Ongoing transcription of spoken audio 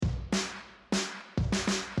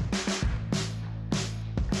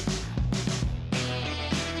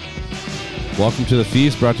Welcome to The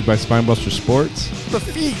Feast, brought to you by Spinebuster Sports. The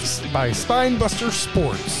Feast by Spinebuster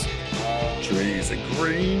Sports. Trees and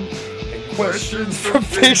green and questions from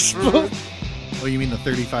Facebook. Oh, you mean the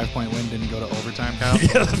 35-point win didn't go to overtime, Kyle?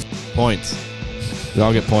 Yeah. Points. We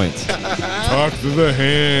all get points. Talk to the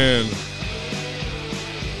hand.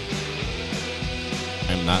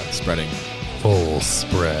 I'm not spreading. Full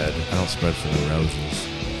spread. I don't spread for the roses.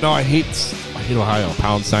 No, I hate Ohio.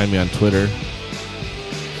 Pound sign me on Twitter.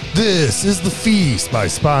 This is The Feast by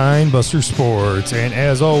Spinebuster Sports. And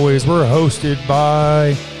as always, we're hosted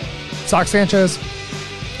by Sock Sanchez.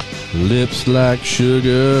 Lips like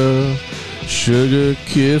sugar, sugar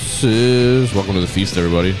kisses. Welcome to The Feast,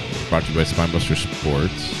 everybody. Brought to you by Spinebuster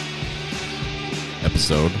Sports.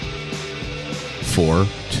 Episode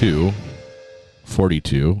 42.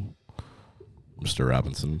 Mr.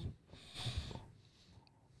 Robinson.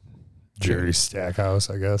 Jerry Stackhouse,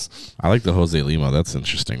 I guess. I like the Jose Lima. That's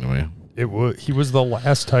interesting to me. He was the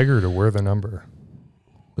last Tiger to wear the number.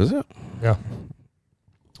 Is it? Yeah.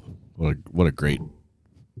 What a great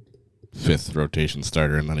fifth rotation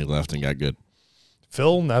starter, and then he left and got good.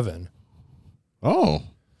 Phil Nevin. Oh.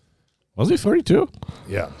 Was he 42?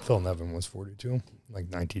 Yeah, Phil Nevin was 42,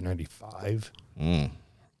 like 1995. Mm.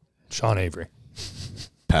 Sean Avery.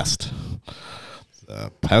 Pest.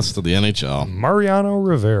 The pest of the NHL. Mariano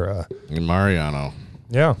Rivera. Mariano.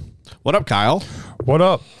 Yeah. What up, Kyle? What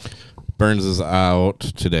up? Burns is out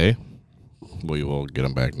today. We will get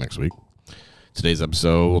him back next week. Today's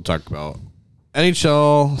episode, we'll talk about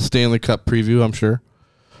NHL Stanley Cup preview, I'm sure.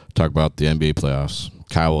 Talk about the NBA playoffs.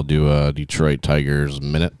 Kyle will do a Detroit Tigers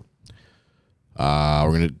minute.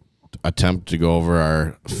 We're going to attempt to go over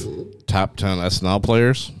our top 10 SNL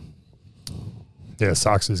players. Yeah,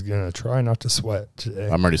 Sox is going to try not to sweat today.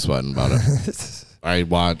 I'm already sweating about it. I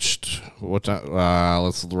watched, what time?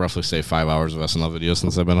 Let's roughly say 5 hours of SNL videos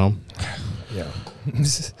since I've been home. Yeah.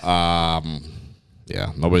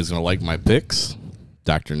 Yeah, nobody's going to like my picks.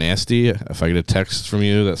 Dr. Nasty, if I get a text from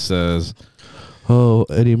you that says, oh,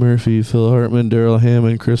 Eddie Murphy, Phil Hartman, Daryl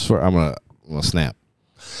Hammond, Chris Ford, I'm going to snap.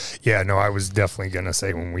 Yeah, no, I was definitely going to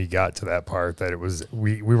say when we got to that part that it was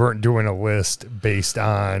we weren't doing a list based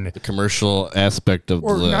on The commercial aspect of the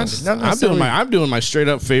Or not- list. not I'm necessarily- doing my straight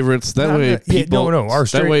up favorites. That way people our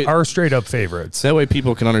straight up favorites. that way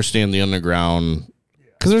people can understand the underground.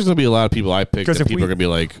 Because there's going to be a lot of people I pick that people are going to be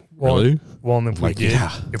like, really? Well, and Like,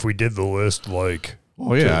 yeah. if we did the list like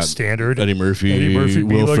Oh, yeah. standard, Eddie Murphy be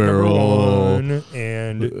Will like Ferrell. number one,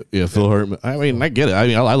 and Yeah, Phil Hartman. I mean, I get it. I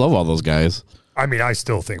mean, I love all those guys. I mean, I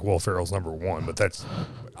still think Will Ferrell's number one, but that's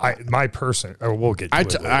my person. We'll get to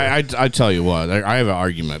it later. I tell you what, I have an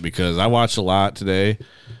argument because I watched a lot today,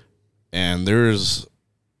 and there's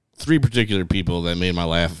three particular people that made my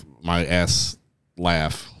ass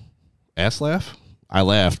laugh. Ass laugh? I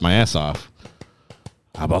laughed my ass off.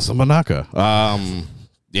 How about some Manaka?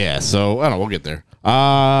 Yeah, so I don't know, we'll get there.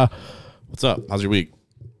 What's up? How's your week?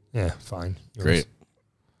 Yeah, fine. Yours?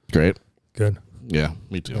 Great. Good. Yeah,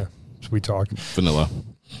 me too. Yeah. Should we talk?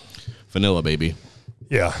 Vanilla, baby.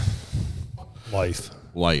 Yeah. Life.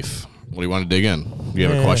 What do you want to dig in? You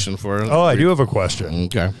have a question for us? Oh, I do have a question.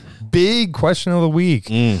 Okay. Big question of the week.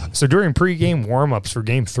 So during pregame warm-ups for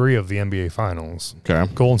Game 3 of the NBA Finals,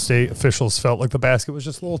 Okay. Golden State officials felt like the basket was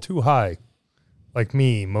just a little too high, like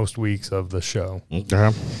me most weeks of the show. Okay.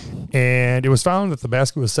 And it was found that the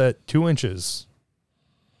basket was set 2 inches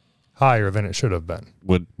higher than it should have been.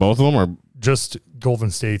 With both of them, or Just Golden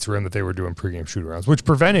State's rim that they were doing pregame shoot-arounds, which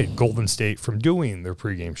prevented Golden State from doing their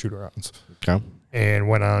pregame shoot-arounds. okay, And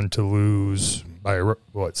went on to lose by,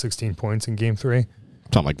 16 points in Game 3?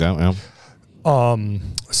 something like that. Yeah.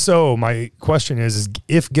 So my question is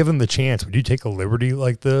if given the chance, would you take a liberty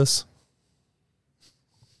like this?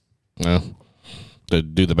 Yeah. To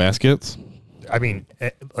do the baskets. I mean,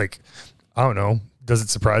 I don't know. Does it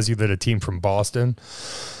surprise you that a team from Boston,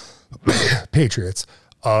 Patriots,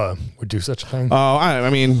 would do such a thing? Oh, I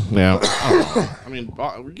mean, yeah. I mean,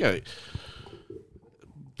 yeah.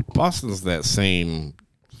 Boston's that same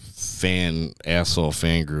asshole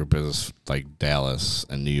fan group as like Dallas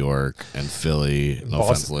and New York and Philly. No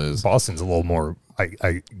offense, Liz. Boston's a little more,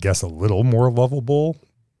 I guess, a little more lovable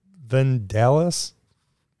than Dallas.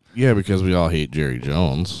 Yeah, because we all hate Jerry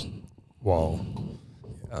Jones. Well,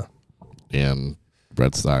 yeah. And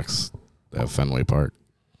Red Sox at Fenway Park.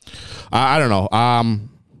 I don't know.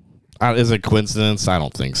 Is it coincidence? I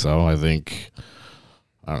don't think so. I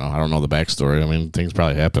don't know the backstory. I mean, things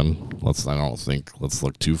probably happen. Let's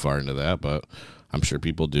look too far into that, but I'm sure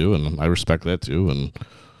people do, and I respect that too. And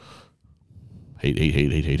hate.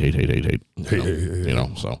 You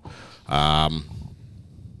know, so I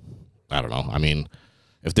don't know. I mean,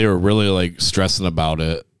 if they were really like stressing about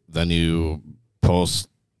it, then you push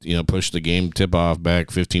the game tip off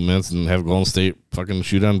back 15 minutes and have Golden State fucking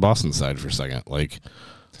shoot on Boston's side for a second. Like,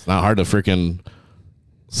 it's not hard to freaking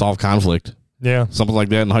solve conflict. Yeah. Something like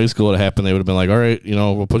that in high school would have happened. They would have been like, all right,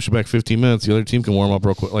 we'll push you back 15 minutes. The other team can warm up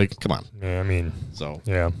real quick. Like, come on. Yeah, I mean. So,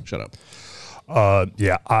 yeah. Shut up.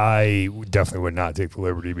 Yeah, I definitely would not take the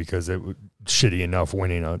liberty because it would shitty enough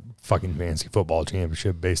winning a fucking fantasy football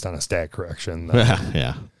championship based on a stat correction.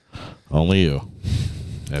 Yeah. Only you.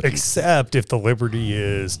 Except if the liberty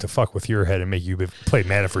is to fuck with your head and make you play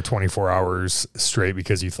Madden for 24 hours straight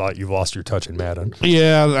because you thought you lost your touch in Madden.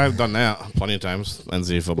 Yeah, I've done that plenty of times.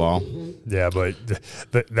 NCAA football. Yeah, but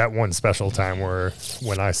that one special time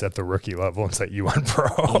when I set the rookie level and set you on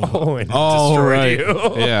pro and destroyed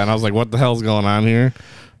you. Yeah, and I was like, what the hell's going on here?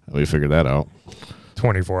 And we figured that out.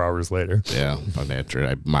 24 hours later. Yeah,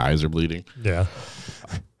 my eyes are bleeding. Yeah.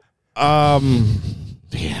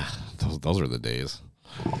 Yeah, those were the days.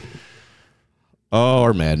 Oh,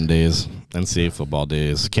 our Madden days, NCAA football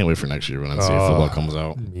days. Can't wait for next year when NCAA football comes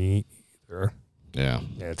out. Me either. Yeah,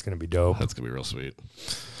 it's gonna be dope. That's gonna be real sweet.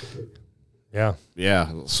 Yeah.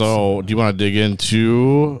 So, do you want to dig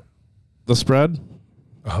into the spread?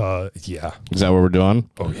 Yeah. Is that what we're doing?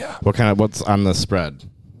 Oh yeah. What's on the spread?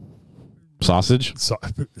 Sausage,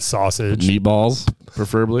 sausage, meatballs,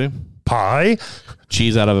 preferably. Pie,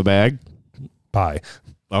 cheese out of a bag. Pie.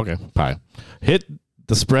 Okay, pie. Hit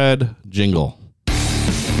the spread jingle.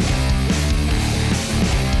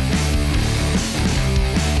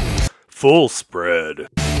 Full spread.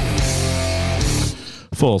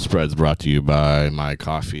 Full spread's brought to you by my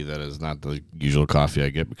coffee. That is not the usual coffee I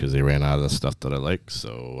get because they ran out of the stuff that I like,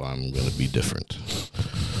 so I'm going to be different.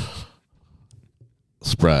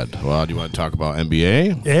 Spread. Well, do you want to talk about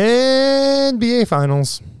NBA? NBA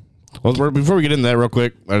Finals. Well, before we get into that real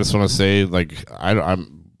quick, I just want to say, like,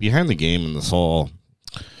 I'm behind the game in this whole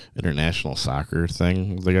international soccer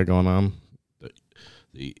thing they got going on.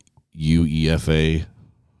 The UEFA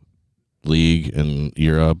league in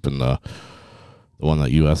Europe and the one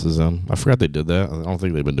that US is in. I forgot they did that. I don't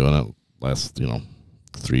think they've been doing it last,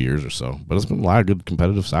 3 years or so. But it's been a lot of good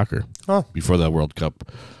competitive soccer before the World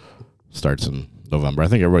Cup starts in November. I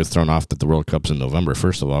think everybody's thrown off that the World Cup's in November,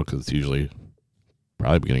 first of all, because it's usually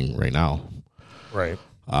probably beginning right now. Right.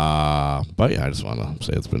 But yeah, I just want to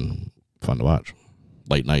say it's been fun to watch.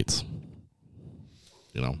 Late nights.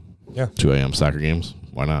 Yeah. 2 a.m. soccer games.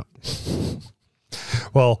 Why not?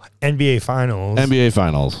 Well, NBA Finals. NBA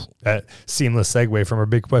Finals. That seamless segue from our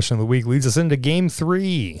big question of the week leads us into Game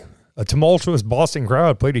 3. A tumultuous Boston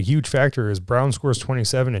crowd played a huge factor as Brown scores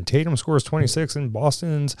 27 and Tatum scores 26 in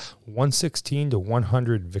Boston's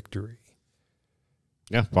 116-100 victory.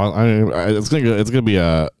 Yeah, well, it's gonna be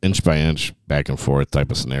a inch by inch, back and forth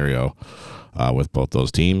type of scenario with both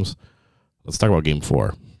those teams. Let's talk about Game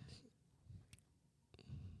 4.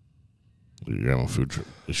 You're having food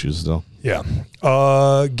issues still? Yeah.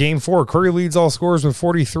 Game 4, Curry leads all scores with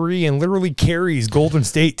 43 and literally carries Golden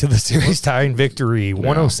State to the series tying victory,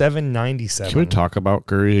 107-97. Can we talk about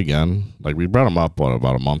Curry again? Like, we brought him up,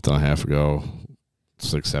 about a month and a half ago,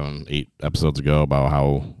 6, 7, 8 episodes ago, about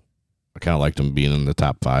how I kind of liked him being in the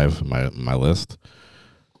top 5 in my list.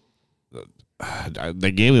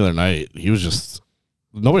 The game the other night, he was just,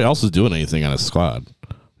 nobody else was doing anything on his squad.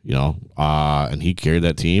 And he carried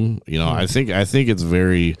that team. I think it's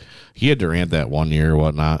very. He had Durant that 1 year or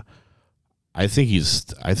whatnot. I think he's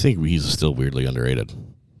still weirdly underrated.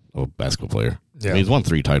 A basketball player. Yeah, he's won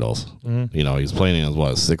 3 titles. Mm-hmm. He's playing in his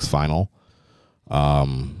 6th final.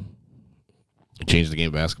 Changed the game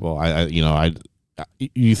of basketball.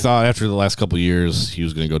 You thought after the last couple of years he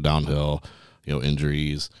was going to go downhill.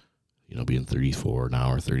 Injuries. Being 34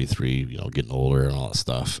 now or 33. Getting older and all that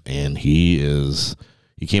stuff. And he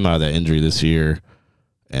came out of that injury this year,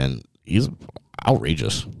 and he's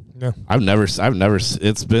outrageous. Yeah, I've never.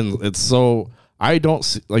 It's so. I don't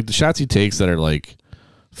see, like, the shots he takes that are like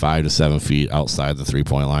 5 to 7 feet outside the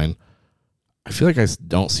 3-point line. I feel like I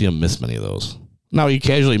don't see him miss many of those. Now he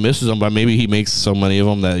casually misses them, but maybe he makes so many of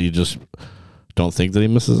them that you just don't think that he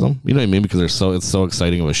misses them. You know what I mean? Because it's so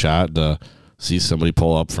exciting of a shot to see somebody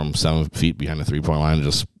pull up from 7 feet behind the 3-point line and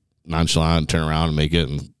just nonchalant and turn around and make it.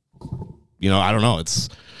 And I don't know.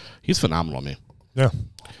 He's phenomenal to me. Yeah.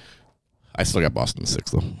 I still got Boston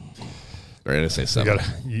 6 though. Or did I say 7?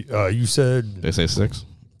 You said. Did I say 6?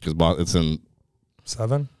 Because it's in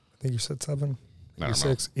 7. I think you said 7. Or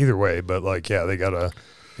 6. Either way, but they gotta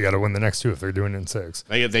win the next 2 if they're doing it in 6.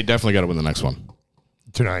 They definitely gotta win the next one.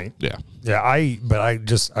 tonight. Yeah. Yeah, I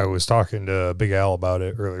was talking to Big Al about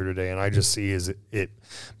it earlier today, and I just see it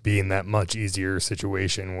being that much easier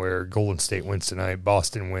situation where Golden State wins tonight,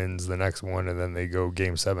 Boston wins the next one, and then they go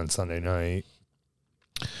Game 7 Sunday night.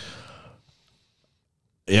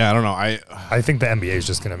 Yeah, I don't know. I think the NBA is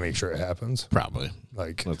just going to make sure it happens. Probably.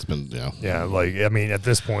 Like, That's been, yeah, like, I mean, at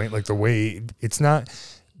this point, like, the way it's not,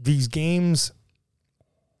 these games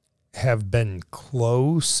have been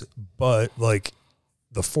close, but, like,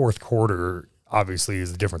 the fourth quarter obviously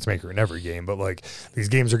is the difference maker in every game, but like these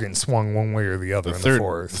games are getting swung one way or the other in the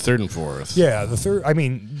fourth. Third and fourth. Yeah, the third. I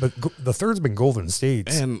mean, but the third's been Golden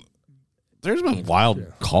State's. And there's been wild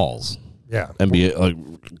calls. Yeah, NBA, like,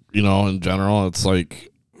 in general, it's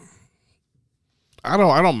like I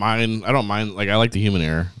don't mind. Like, I like the human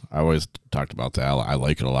error. I always talked about that. I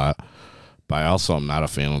like it a lot, but I also am not a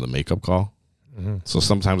fan of the makeup call. Mm-hmm. So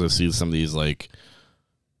sometimes I see some of these, like,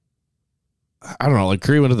 I don't know, like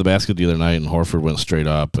Curry went to the basket the other night and Horford went straight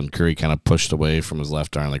up and Curry kind of pushed away from his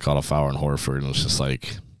left arm. They called a foul on Horford, and it's just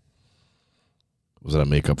like, was that a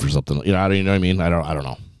makeup for something? I don't, what I mean? I don't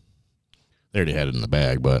know. They already had it in the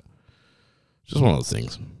bag, but just one of those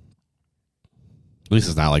things. At least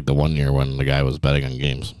it's not like the one year when the guy was betting on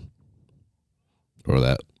games, or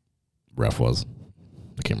that ref was.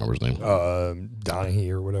 I can't remember his name.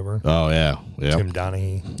 Donahue or whatever. Oh yeah, Tim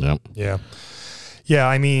Donahue. Yep. Yeah. Yeah,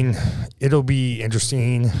 I mean, it'll be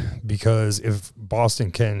interesting because if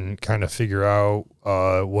Boston can kind of figure out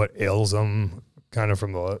what ails them kind of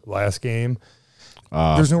from the last game,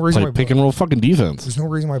 there's no reason why pick and roll fucking defense. There's no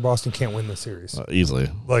reason why Boston can't win this series easily.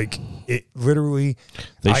 Like, it literally.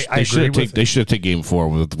 They should have taken Game 4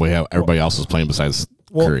 with the way how everybody else was playing besides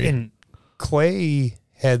Curry. And Clay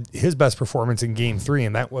had his best performance in Game 3,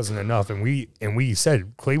 and that wasn't enough. And we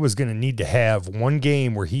said Clay was going to need to have one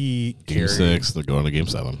game where he Game 6, they're going to Game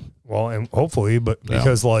 7. Well, and hopefully, but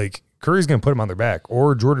because like Curry's going to put him on their back,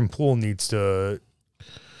 or Jordan Poole needs to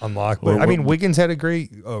unlock. But I mean, Wiggins had a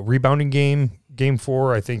great rebounding game. Game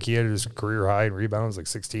 4, I think he had his career high in rebounds, like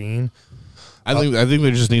 16. I think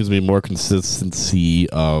there just needs to be more consistency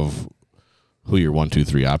of who your 1, 2,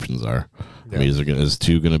 3 options are. Yeah. I mean, is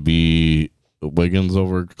 2 going to be Wiggins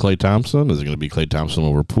over Klay Thompson? Is it going to be Klay Thompson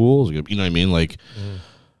over Poole? You know what I mean? Like,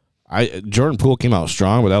 Jordan Poole came out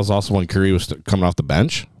strong, but that was also when Curry was coming off the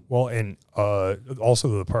bench. Well, and also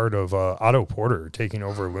the part of Otto Porter taking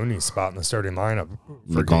over Looney's spot in the starting lineup.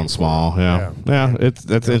 For going small, yeah. That's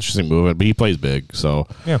an interesting move, but he plays big, so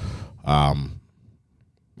yeah.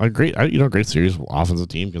 A great series, offensive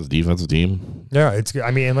team against defensive team. Yeah, it's.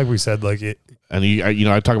 I mean, and like we said, like it. And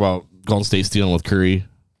I talk about Golden State stealing with Curry.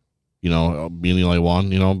 Being the only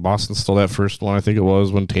one. Boston stole that first one. I think it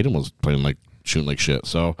was when Tatum was playing shooting like shit.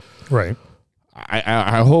 So right.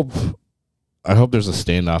 I hope there's a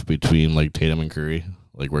standoff between like Tatum and Curry,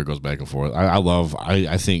 like where it goes back and forth.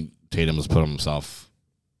 I think Tatum has put himself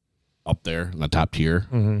up there in the top tier.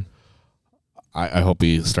 Mm-hmm. I hope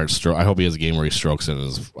he I hope he has a game where he strokes it and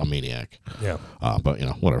is a maniac. Yeah. But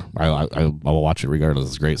whatever. I will watch it regardless.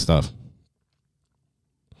 It's great stuff.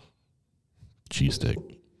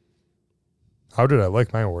 Cheesesteak. How did I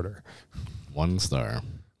like my order? 1 star.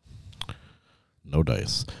 No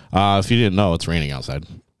dice. If you didn't know, it's raining outside.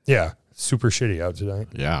 Yeah. Super shitty out tonight.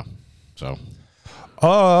 Yeah. So.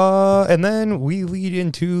 And then we lead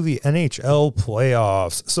into the NHL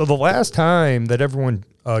playoffs. So the last time that everyone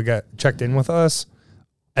got checked in with us,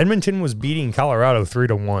 Edmonton was beating Colorado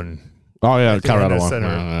 3-1. Oh yeah, Colorado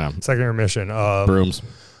won. Second intermission. Brooms.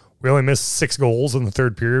 We only missed 6 goals in the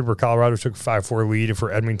third period, where Colorado took 5-4 lead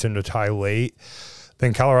for Edmonton to tie late.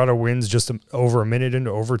 Then Colorado wins just over a minute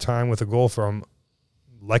into overtime with a goal from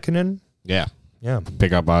Lehkonen. Yeah.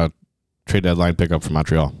 Pick up trade deadline pickup from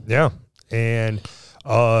Montreal. Yeah, and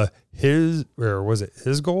his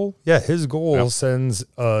goal? Yeah, his goal sends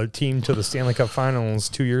a team to the Stanley Cup Finals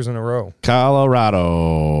 2 years in a row.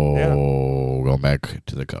 Colorado going back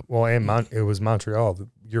to the Cup. Well, and it was Montreal the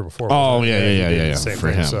year before. Oh yeah.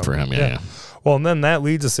 For him, yeah. Well, and then that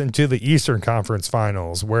leads us into the Eastern Conference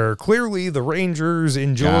Finals, where clearly the Rangers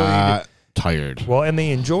enjoyed. Tired. Well, and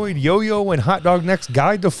they enjoyed Yo-Yo and Hot Dog Neck's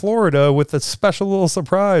Guide to Florida with a special little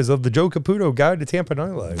surprise of the Joe Caputo Guide to Tampa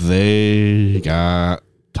Nightlife. They got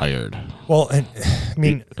tired. Well, and I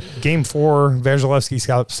mean, Game 4, Vasilevsky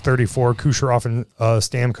scouts 34, Kucherov and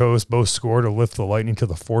Stamkos both scored to lift the Lightning to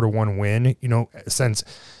the 4-1 win. Since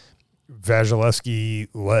Vasilevsky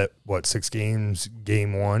let 6 games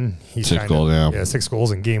game 1, he's 6 goals. 6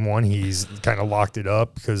 goals in game 1. He's kind of locked it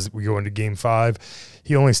up because we go into game 5.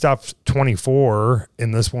 He only stopped 24 in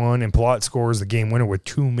this one, and Palat scores the game winner with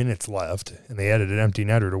 2 minutes left, and they added an empty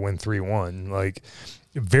netter to win 3-1.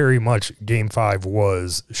 very much Game 5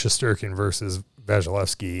 was Shesterkin versus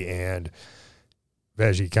Vasilevsky, and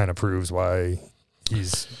Vazzy kind of proves why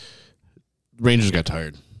he's... Rangers got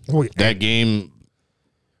tired. Well, That game,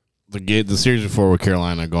 the series before with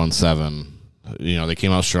Carolina going 7, they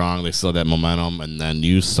came out strong. They still had that momentum, and then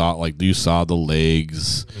you saw the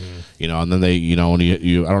legs, and then they, when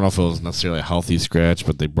you I don't know if it was necessarily a healthy scratch,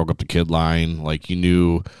 but they broke up the kid line. Like you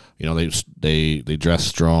knew, they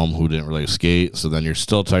dressed Strome, who didn't really skate. So then you're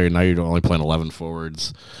still tired. Now you're only playing 11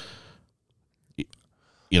 forwards.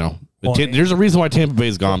 There's a reason why Tampa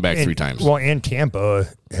Bay's gone back 3 times. Well, and Tampa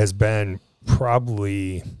has been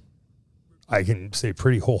probably, I can say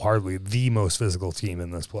pretty wholeheartedly, the most physical team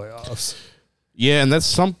in this playoffs. Yeah, and that's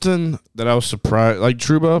something that I was surprised. Like,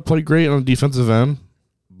 Trouba played great on the defensive end,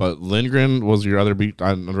 but Lindgren was your other beat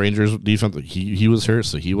on the Rangers defense. He was hurt,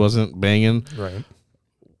 so he wasn't banging. Right.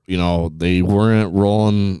 They weren't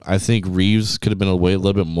rolling. I think Reeves could have been a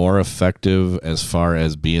little bit more effective as far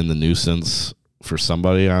as being the nuisance for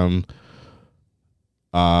somebody on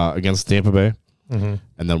against Tampa Bay. Mm-hmm.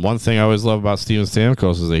 And then one thing I always love about Steven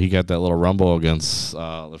Stamkos is that he got that little rumble against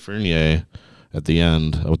Lafreniere at the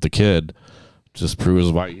end with the kid. Just proves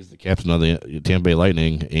why he's the captain of the Tampa Bay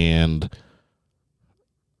Lightning, and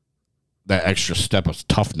that extra step of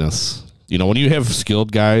toughness. When you have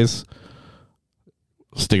skilled guys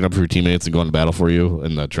sticking up for your teammates and going to battle for you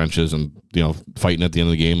in the trenches and, fighting at the end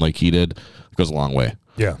of the game like he did, it goes a long way.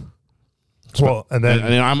 Yeah. Well, and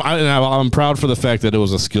then I'm proud for the fact that it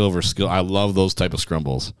was a skill over skill. I love those type of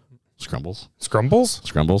scrumbles. Scrumbles?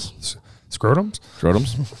 Scrotums?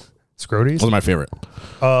 Scroties? Those are my favorite.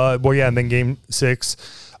 And then Game 6,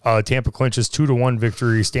 Tampa clinches 2-1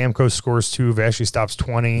 victory. Stamkos scores 2. Vashi stops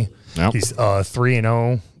 20. Yep. He's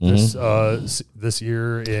 3-0 this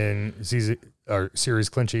year in season series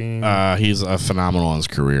clinching. He's phenomenal in his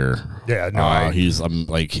career. Yeah, no, he's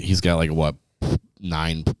got what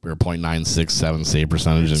 9 or .967 save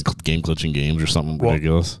percentage in game clinching games or something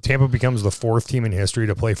ridiculous. Tampa becomes the 4th team in history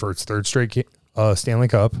to play for its 3rd straight Stanley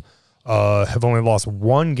Cup. Have only lost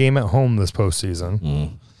 1 game at home this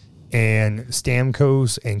postseason. And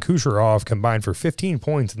Stamkos and Kucherov combined for 15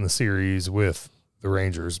 points in the series with the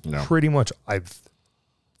Rangers. No. Pretty much, I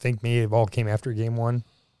think maybe it all came after Game 1.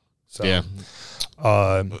 So, yeah.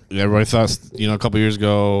 Everybody thought, a couple years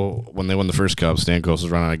ago when they won the first cup, Stamkos was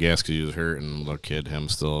running out of gas because he was hurt, and look at him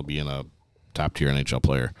still being a top tier NHL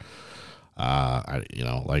player. I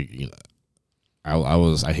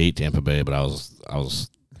hate Tampa Bay, but I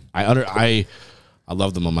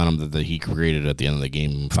love the momentum that he created at the end of the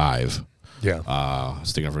Game 5. Yeah.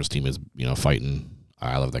 Sticking up for his team is, fighting.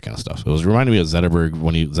 I love that kind of stuff. It was reminding me of Zetterberg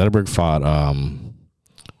when Zetterberg fought.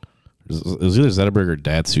 It was either Zetterberg or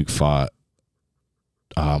Datsuk fought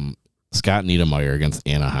Scott Niedermayer against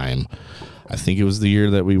Anaheim. I think it was the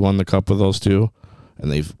year that we won the cup with those two.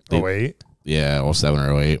 And they 08? Yeah, 07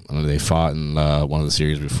 or 08. And they fought in one of the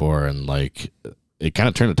series before, and it kind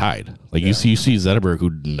of turned the tide. You see Zetterberg, who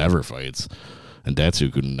never fights, and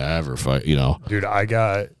Datsuk, who never fight. Dude, I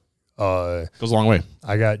got goes a long way.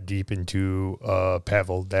 I got deep into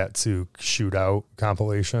Pavel Datsuk shootout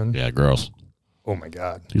compilation. Yeah, gross. Oh my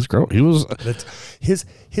God, he's gross. He was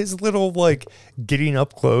his little getting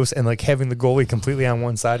up close and having the goalie completely on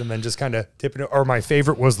one side and then just kind of tipping it. Or my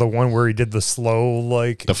favorite was the one where he did the slow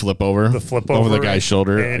the flip over the guy's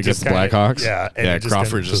shoulder against the Blackhawks. Yeah,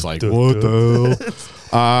 Crawford's just what the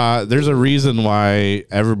hell. There's a reason why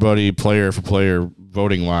everybody player for player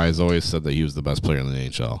voting wise always said that he was the best player in the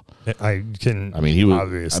NHL. He was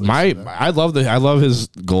obviously I love his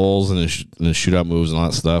goals and his shootout moves and all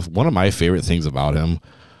that stuff. One of my favorite things about him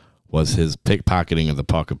was his pickpocketing of the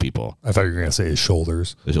puck of people. I thought you were going to say his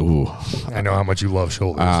shoulders. Ooh. I know how much you love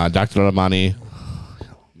shoulders. Dr. Armani,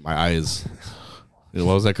 my eyes. What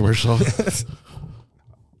was that commercial?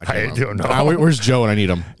 I don't know. Where's Joe and I need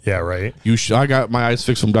him? Yeah, right. I got my eyes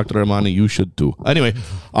fixed from Dr. Armani. You should too. Anyway,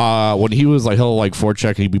 when he was he'll forecheck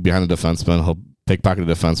and he'd be behind the defenseman. He'll pickpocket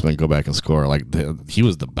the defenseman, go back and score. He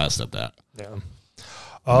was the best at that. Yeah.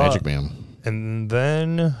 Magic man. And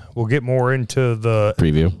then we'll get more into the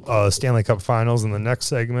preview Stanley Cup Finals in the next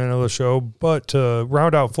segment of the show. But to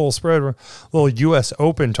round out full spread, a little U.S.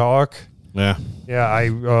 Open talk. Yeah.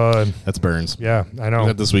 Yeah, that's Burns. Yeah, I know. Is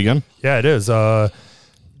that this weekend? Yeah, it is.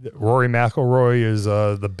 Rory McIlroy is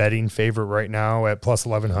the betting favorite right now at plus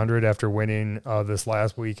 1,100 after winning this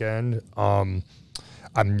last weekend. I'm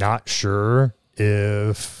not sure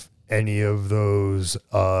if any of those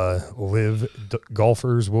live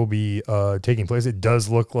golfers will be taking place. It does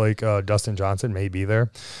look like Dustin Johnson may be there.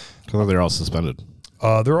 Because they're all suspended.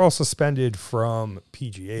 They're all suspended from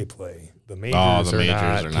PGA play. The majors,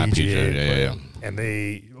 are not PGA. Yeah. And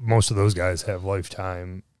most of those guys have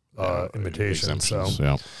lifetime invitations.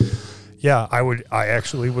 So yeah. I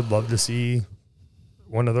actually would love to see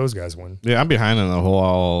one of those guys win. Yeah, I'm behind in the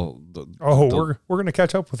whole. We're gonna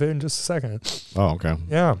catch up with it in just a second. Oh, okay.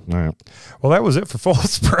 Yeah. All right. Well, that was it for Full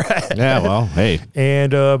Spread. Yeah. Well, hey.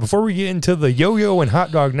 And before we get into the Yo-Yo and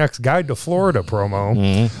Hot Dog Next Guide to Florida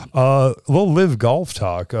promo, a little live golf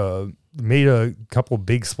talk. Made a couple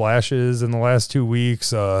big splashes in the last 2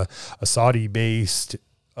 weeks. A Saudi-based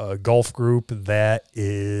golf group that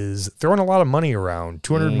is throwing a lot of money around.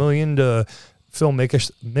 $200 million to Phil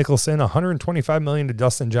Mickelson, $125 million to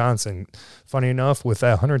Dustin Johnson. Funny enough, with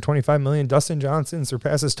that $125 million, Dustin Johnson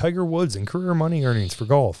surpasses Tiger Woods in career money earnings for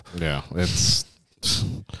golf. Yeah, it's.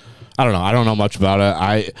 I don't know. I don't know much about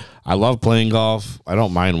it. I love playing golf. I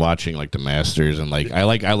don't mind watching like the Masters and like I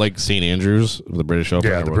like St. Andrews, the British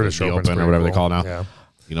Open, the British Open or whatever they call it now. Yeah.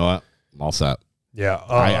 You know what? I'm all set. Yeah,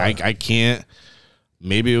 I can't.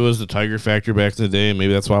 Maybe it was the Tiger factor back in the day.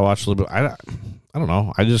 Maybe that's why I watched a little bit. I don't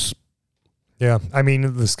know. Yeah, I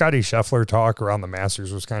mean, the Scotty Scheffler talk around the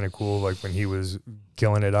Masters was kind of cool, like when he was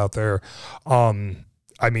killing it out there.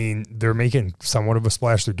 I mean, they're making somewhat of a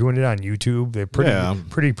splash. They're doing it on YouTube. They're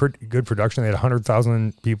pretty good production. They had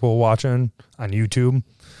 100,000 people watching on YouTube,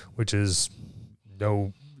 which is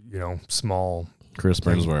no, small. Chris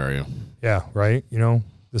Burns, where are you? Yeah, right.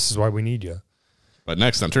 This is why we need you. But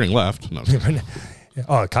next, I'm turning left. No.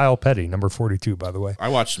 Kyle Petty, number 42, by the way. I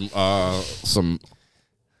watched some.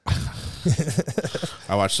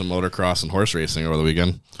 I watched some motocross and horse racing over the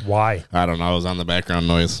weekend. Why? I don't know. I was on the background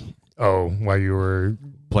noise. Oh, while you were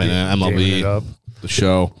playing MLB, the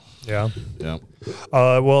show. Yeah. Yeah.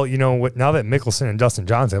 Well, what? Now that Mickelson and Dustin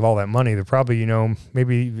Johnson have all that money, they're probably,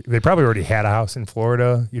 maybe they probably already had a house in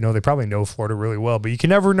Florida. They probably know Florida really well, but you can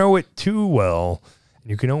never know it too well. And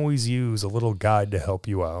you can always use a little guide to help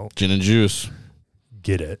you out. Gin and juice.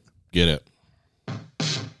 Get it.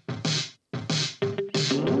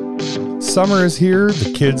 Summer is here,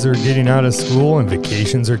 the kids are getting out of school, and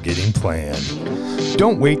vacations are getting planned.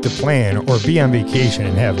 Don't wait to plan or be on vacation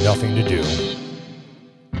and have nothing to do.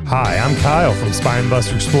 Hi, I'm Kyle from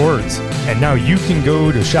Spinebuster Sports, and now you can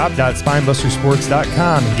go to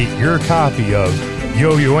shop.spinebustersports.com and get your copy of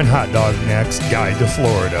Yo-Yo and Hot Dog Next Guide to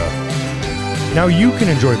Florida. Now you can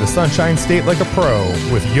enjoy the Sunshine State like a pro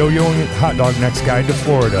with Yo-Yo and Hot Dog Next Guide to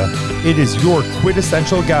Florida. It is your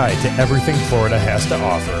quintessential guide to everything Florida has to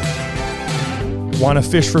offer. Want to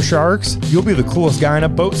fish for sharks? You'll be the coolest guy on a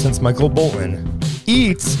boat since Michael Bolton.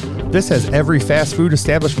 Eats? This has every fast food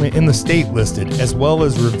establishment in the state listed, as well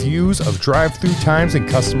as reviews of drive-through times and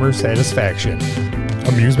customer satisfaction.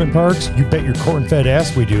 Amusement parks? You bet your corn-fed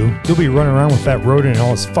ass we do. You'll be running around with that rodent and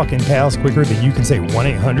all his fucking pals quicker than you can say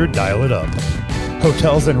 1-800-DIAL-IT-UP.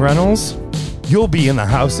 Hotels and rentals? You'll be in the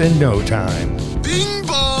house in no time. Bing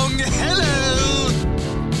bong, hello!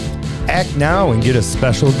 Act now and get a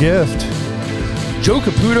special gift. Joe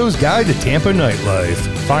Caputo's Guide to Tampa Nightlife.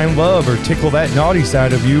 Find love or tickle that naughty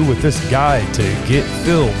side of you with this guide to get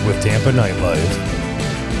filled with Tampa nightlife.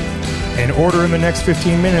 And order in the next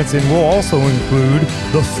 15 minutes and we'll also include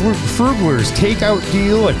the Frugler's Takeout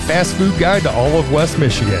Deal and Fast Food Guide to all of West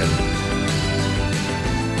Michigan.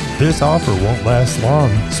 This offer won't last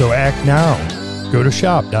long, so act now. Go to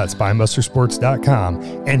shop.spinebustersports.com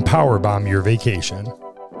and powerbomb your vacation.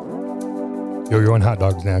 Yo-Yo and Hot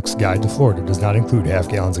Dogs Next Guide to Florida does not include half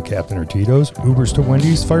gallons of Captain or Tito's, Ubers to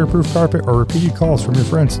Wendy's, fireproof carpet, or repeated calls from your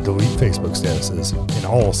friends to delete Facebook statuses. And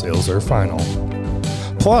all sales are final.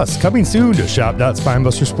 Plus, coming soon to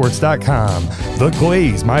shop.spinebustersports.com, the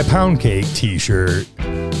Glaze My Pound Cake t-shirt.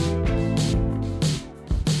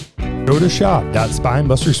 Go to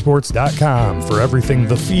shop.spinebustersports.com for everything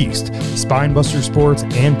The Feast, Spinebuster Sports,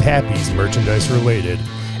 and Pappy's merchandise related.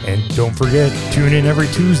 And don't forget, tune in every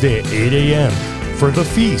Tuesday at 8 a.m. for The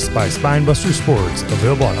Feast by Spinebuster Sports,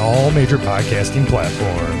 available on all major podcasting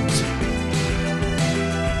platforms.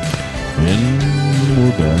 And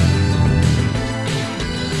we're back.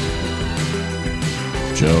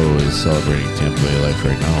 Joe is celebrating Tampa Bay life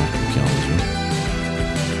right now.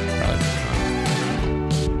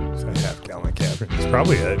 It's a half gallon Captain. It's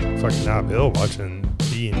probably at fucking Knob Hill watching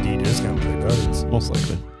D&D discount play cards. Most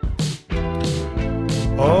likely.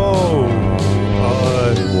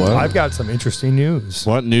 What? I've got some interesting news.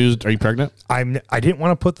 What news? Are you pregnant? I didn't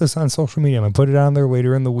want to put this on social media. I'm going to put it on there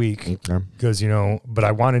later in the week because, but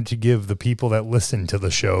I wanted to give the people that listen to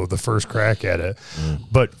the show the first crack at it.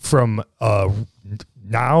 But from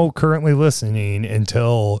now currently listening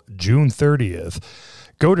until June 30th,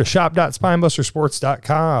 Go to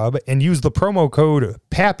shop.spinebustersports.com and use the promo code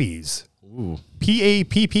PAPPYS,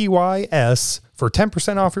 PAPPYS, for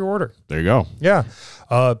 10% off your order. There you go. Yeah.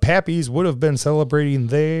 Pappy's would have been celebrating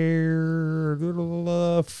their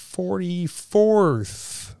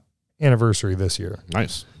 44th anniversary this year.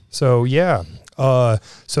 Nice. So, yeah.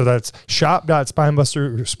 So that's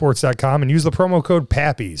shop.spinebustersports.com and use the promo code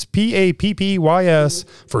PAPPYS, PAPPYS,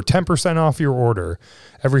 for 10% off your order.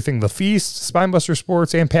 Everything The Feast, Spinebuster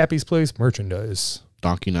Sports, and Pappy's Place merchandise.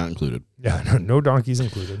 Donkey not included. Yeah, no donkeys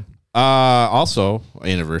included. Also,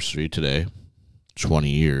 anniversary today, 20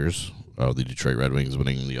 years of the Detroit Red Wings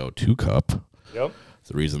winning the O2 Cup. Yep.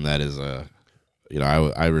 The reason that is, I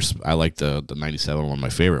like the 97 one, my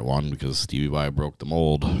favorite one, because Stevie Y broke the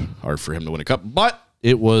mold. Hard for him to win a cup, but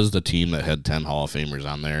it was the team that had 10 Hall of Famers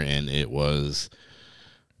on there, and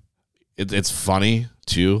it's funny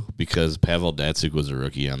too because Pavel Datsyuk was a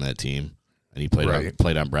rookie on that team, and he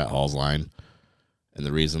played on Brett Hall's line. And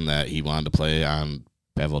the reason that he wanted to play on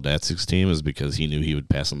Pavel Datsyuk's team is because he knew he would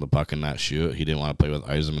pass him the puck and not shoot. He didn't want to play with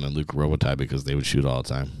Yzerman and Luke Robitaille because they would shoot all the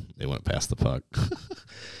time. They wouldn't pass the puck.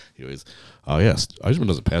 He always, Yzerman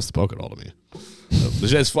doesn't pass the puck at all to me.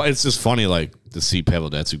 So it's just funny, like, to see Pavel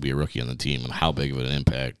Datsyuk be a rookie on the team and how big of an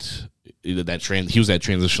impact he was that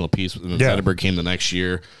transitional piece. And then Zetterberg came the next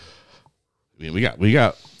year. I mean,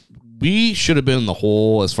 we should have been in the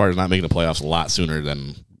hole as far as not making the playoffs a lot sooner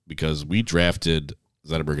because we drafted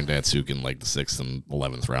Zetterberg and Datsyuk in like the 6th and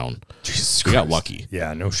 11th round. Jesus we Christ. got lucky.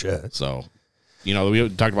 Yeah, no shit. So, we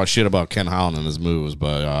talked about shit about Ken Holland and his moves,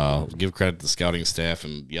 but give credit to the scouting staff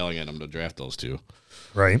and yelling at him to draft those two.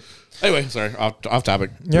 Right. Anyway, sorry, off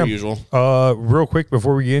topic, yeah. Usual. Real quick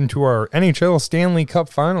before we get into our NHL Stanley Cup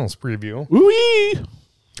Finals preview. Woo-wee!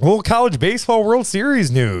 A little college baseball World Series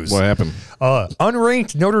news. What happened?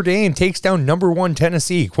 Unranked Notre Dame takes down number 1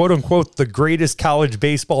 Tennessee, quote unquote, the greatest college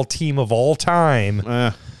baseball team of all time,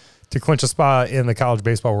 to clinch a spot in the college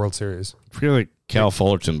baseball World Series. I feel like Cal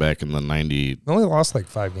Fullerton back in the 90. They only lost like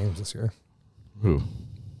 5 games this year. Who?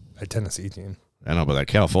 A Tennessee team. I know, but that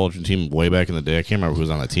Cal Fullerton team way back in the day, I can't remember who was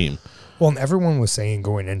on that team. Well, and everyone was saying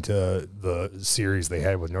going into the series they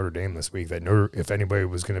had with Notre Dame this week that if anybody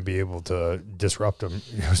was going to be able to disrupt them,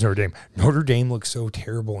 it was Notre Dame. Notre Dame looked so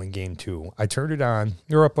terrible in game 2. I turned it on.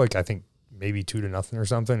 They're up like, I think, maybe 2-0 or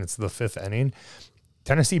something. It's the 5th inning.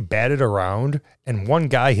 Tennessee batted around, and one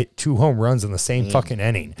guy hit 2 home runs in the same fucking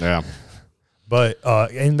inning. Yeah. But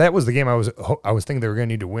and that was the game I was thinking they were going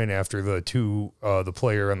to need to win after the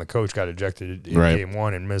player and the coach got ejected in game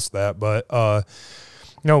 1 and missed that. But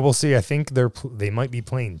no, we'll see. I think they might be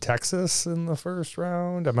playing Texas in the first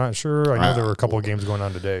round. I'm not sure. I know there were a couple of games going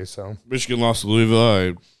on today. So Michigan lost to Louisville.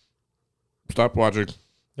 I stopped watching.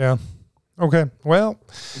 Yeah. Okay. Well,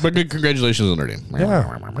 but good congratulations on Notre Dame.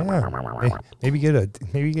 Yeah. Maybe get a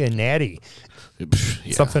natty.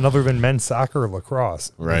 Yeah. Something other than men's soccer or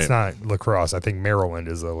lacrosse. Right. It's not lacrosse. I think Maryland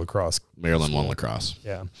is a lacrosse. Maryland won lacrosse.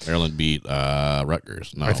 Yeah. Maryland beat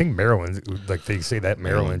Rutgers. No. I think Maryland, like they say that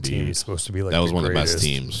Maryland team is supposed to be like that was one of the best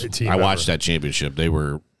teams. Team I watched that championship. They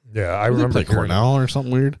were. Yeah, I remember Cornell or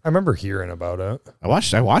something weird. I remember hearing about it. I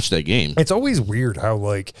watched that game. It's always weird how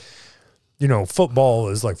like, football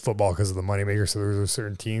is like football because of the moneymaker. So there's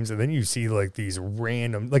certain teams, and then you see like these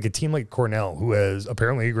random, like a team like Cornell, who has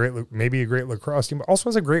apparently a great lacrosse team, but also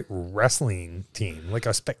has a great wrestling team, like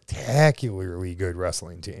a spectacularly good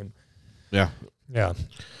wrestling team. Yeah. Yeah.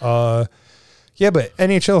 But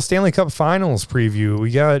NHL Stanley Cup Finals preview. We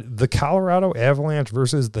got the Colorado Avalanche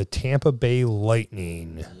versus the Tampa Bay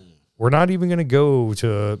Lightning. We're not even going to go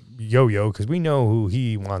to Yo-Yo because we know who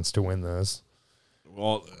he wants to win this.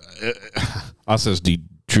 Well, us as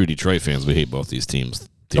true Detroit fans, we hate both these teams,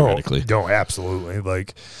 theoretically. No, absolutely.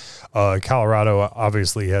 Like, Colorado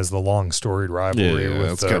obviously has the long storied rivalry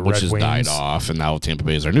with the Red which has Wings. died off, and now Tampa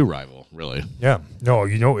Bay is our new rival, really. Yeah. No,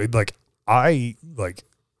 I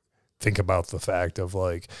think about the fact of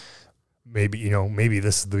like maybe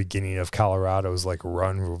this is the beginning of Colorado's like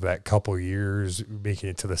run of that couple years making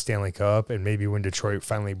it to the Stanley Cup, and maybe when Detroit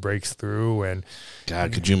finally breaks through and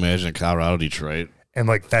God, could you imagine Colorado Detroit? And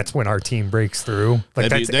like that's when our team breaks through.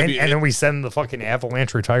 Like and then we send the fucking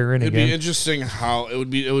Avalanche retiring again. It'd be interesting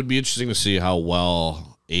it would be interesting to see how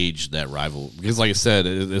well aged that rival, because like I said,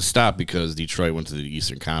 it stopped because Detroit went to the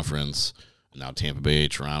Eastern Conference, and now Tampa Bay,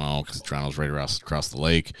 Toronto, because Toronto's right across the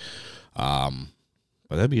lake.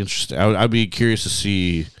 But that'd be interesting. I'd be curious to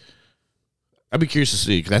see.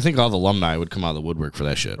 Because I think all the alumni would come out of the woodwork for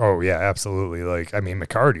that shit. Oh, yeah, absolutely. Like, I mean,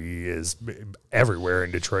 McCarty is everywhere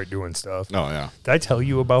in Detroit doing stuff. Oh, yeah. Did I tell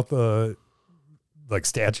you about the,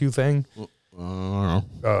 statue thing? I don't know.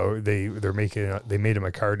 Oh, they made him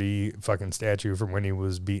a Cardi fucking statue from when he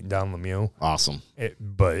was beating down Lemieux. Awesome.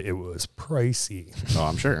 But it was pricey. Oh,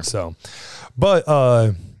 I'm sure. So, but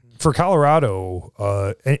for Colorado,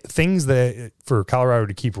 things that for Colorado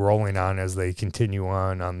to keep rolling on as they continue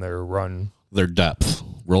on their run. Their depth,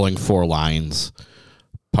 rolling 4 lines,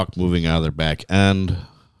 puck moving out of their back end.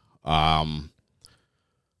 The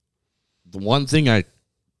one thing I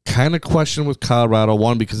kind of question with Colorado,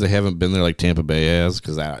 one, because they haven't been there like Tampa Bay has,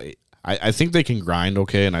 because I think they can grind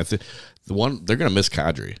okay, and I think they're going to miss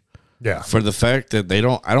Kadri. Yeah. For the fact that I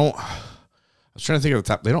was trying to think of the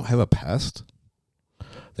top, they don't have a pest.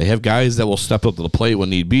 They have guys that will step up to the plate when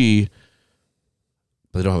need be,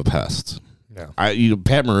 but they don't have a pest. Yeah.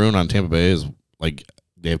 Pat Maroon on Tampa Bay is like,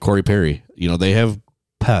 they have Corey Perry. They have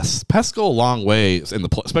pests. Pests go a long way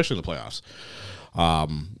especially in the playoffs. Now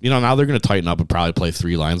they're going to tighten up and probably play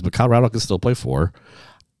 3 lines, but Colorado can still play 4.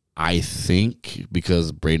 I think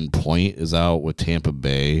because Braden Point is out with Tampa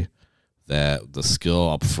Bay, that the skill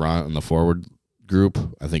up front and the forward group,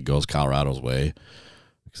 I think, goes Colorado's way.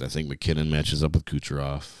 Because I think McKinnon matches up with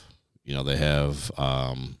Kucherov. They have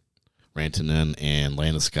Rantanen and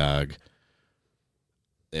Landeskog.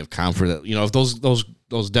 They have confidence. If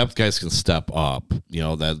those depth guys can step up,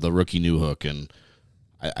 that the rookie Newhook, and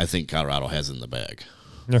I think Colorado has it in the bag.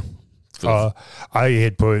 Yeah. I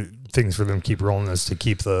had put things for them to keep rolling is to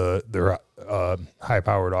keep their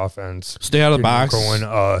high-powered offense. Stay out of the box. Going,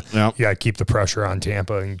 Yep. Yeah, keep the pressure on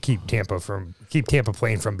Tampa and keep Tampa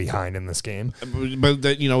playing from behind in this game. But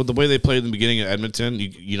the way they played in the beginning of Edmonton,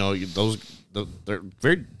 they're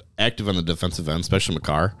very active on the defensive end, especially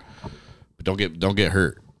McCarr. But don't get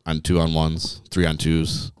hurt on 2-on-1s,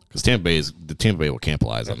 3-on-2s, because Tampa Bay will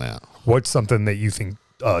capitalize on that. What's something that you think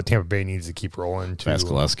Tampa Bay needs to keep rolling to?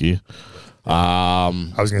 Vasilevsky. I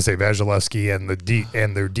was going to say Vasilevsky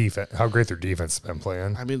and their defense. How great their defense has been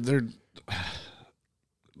playing. I mean,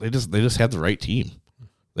 they just have the right team.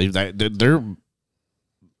 They talk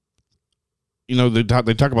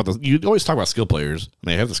about this. You always talk about skill players,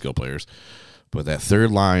 and they have the skill players, but that third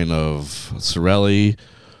line of Cirelli,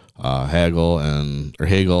 Hagel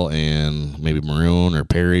and maybe Maroon or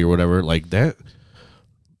Perry or whatever, like that,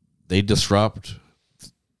 they disrupt.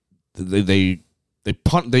 They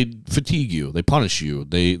fatigue you. They punish you.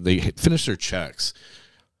 They finish their checks.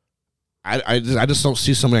 I just don't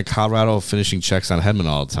see somebody in Colorado finishing checks on Hedman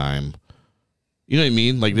all the time. You know what I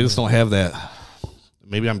mean? Like, they just don't have that.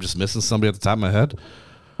 Maybe I'm just missing somebody at the top of my head.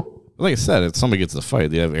 Like I said, if somebody gets in the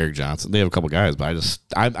fight, they have Eric Johnson. They have a couple guys, but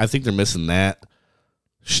I think they're missing that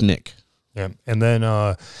schnick. Yeah, and then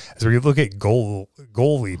as we look at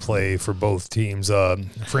goalie play for both teams,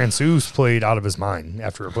 Francouz played out of his mind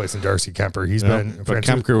after replacing Darcy Kemper. But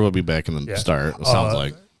Kemper will be back in the start. It sounds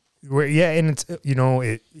like. Yeah, and it's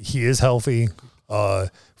he is healthy.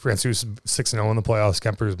 Francouz 6-0 in the playoffs.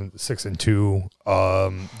 Kemper's been 6-2.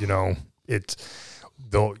 It's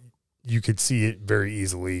though you could see it very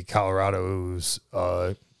easily. Colorado's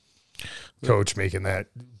coach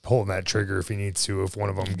pulling that trigger if he needs to, if one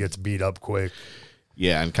of them gets beat up quick.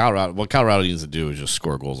 Yeah, and what Colorado needs to do is just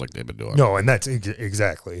score goals like they've been doing. No, and that's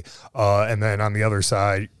exactly. And then on the other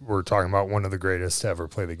side, we're talking about one of the greatest to ever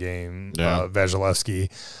play the game, Vasilevsky.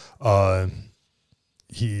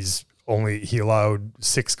 He allowed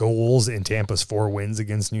 6 goals in Tampa's 4 wins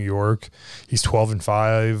against New York. He's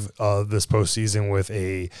 12-5 this postseason with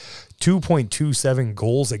a 2.27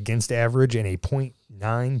 goals against average and a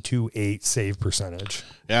 .928 save percentage.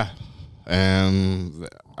 Yeah, and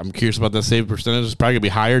I'm curious about that save percentage. It's probably going to be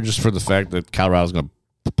higher just for the fact that Colorado's going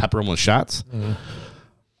to pepper them with shots. Mm-hmm.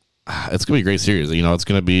 It's going to be a great series. It's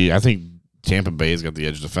going to be – I think Tampa Bay's got the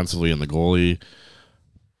edge defensively and the goalie.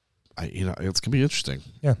 It's going to be interesting.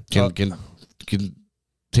 Yeah. Can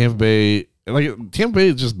Tampa Bay – Tampa Bay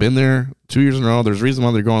has just been there 2 years in a row. There's a reason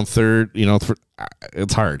why they're going third.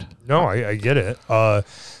 It's hard. No, I get it.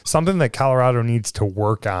 Something that Colorado needs to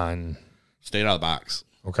work on. Stay out of the box.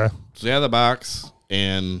 Okay. Stay out of the box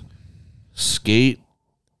and skate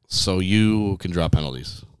so you can draw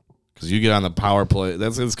penalties. Because you get on the power play.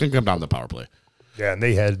 It's going to come down to the power play. Yeah, and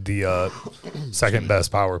they had the second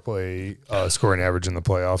best power play scoring average in the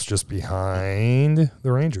playoffs, just behind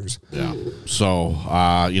the Rangers. Yeah. So,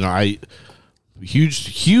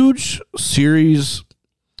 huge series,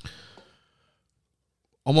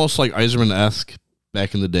 almost like Yzerman-esque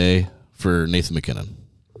back in the day for Nathan McKinnon.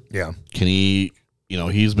 Yeah. Can he?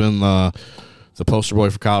 He's been the poster boy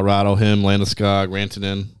for Colorado. Him, Landeskog,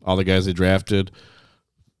 Rantanen, all the guys they drafted.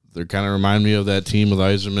 They kind of remind me of that team with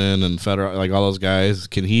Yzerman and Federer, like all those guys.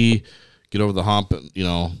 Can he get over the hump?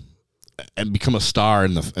 and become a star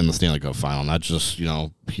in the Stanley Cup final, not just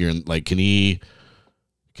hearing like can he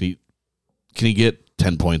get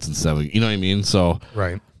 10 points in 7? You know what I mean? So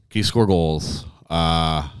right, can he score goals?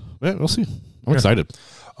 Yeah, we'll see. I'm excited.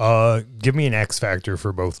 Give me an X factor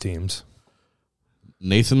for both teams.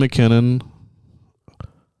 Nathan McKinnon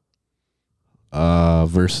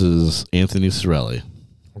versus Anthony Cirelli.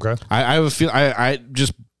 Okay. I have a feel. I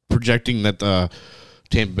just projecting that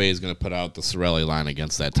Tampa Bay is going to put out the Cirelli line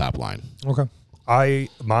against that top line. Okay.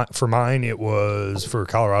 For mine, it was for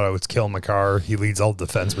Colorado. It's Kale McCarr. He leads all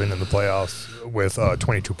defensemen in the playoffs with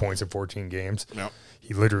 22 points in 14 games. Yep.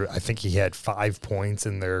 He literally, I think he had 5 points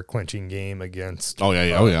in their clinching game against. Oh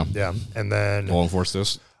yeah. Yeah, and then we'll enforce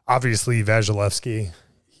this. Obviously, Vasilevsky.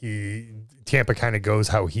 Tampa kind of goes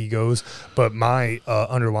how he goes, but my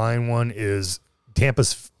underlying one is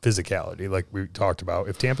Tampa's physicality, like we talked about.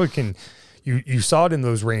 If Tampa can, you saw it in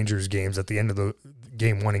those Rangers games at the end of the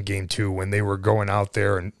game 1 and game 2 when they were going out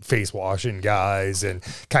there and face washing guys and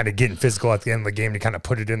kind of getting physical at the end of the game to kind of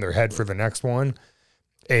put it in their head for the next one.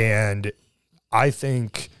 And I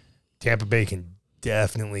think Tampa Bay can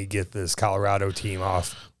definitely get this Colorado team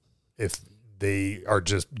off if they are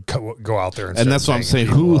just go out there and that's what I'm saying.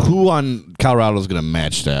 Who on Colorado is going to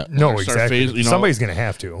match that? No, exactly. Somebody's going to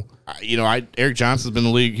have to. Eric Johnson's been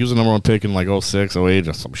in the league. He was the number 1 pick in like 06, 08,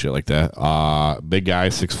 or some shit like that. Big guy,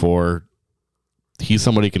 6'4". He's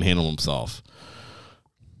somebody who can handle himself.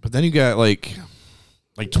 But then you got like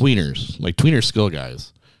tweener skill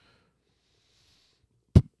guys.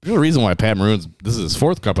 There's a reason why Pat Maroon's this is his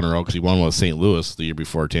 4th cup in a row because he won with St. Louis the year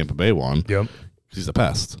before Tampa Bay won. Yep, because he's the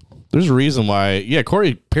best. There's a reason why. Yeah,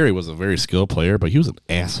 Corey Perry was a very skilled player, but he was an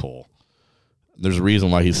asshole. There's a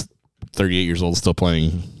reason why he's 38 years old still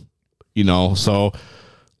playing. So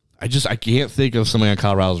I can't think of somebody on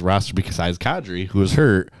Colorado's roster besides Kadri, who is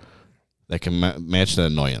hurt, that can match that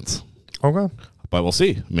annoyance. Okay. But we'll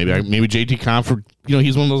see. Maybe JT Compher,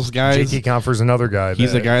 he's one of those guys. JT Compher's another guy.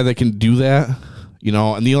 He's a guy that can do that,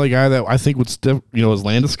 and the only guy that I think would stick, is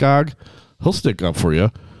Landeskog. He'll stick up for you,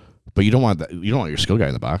 but you don't want that. You don't want your skill guy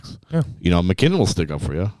in the box. Yeah. McKinnon will stick up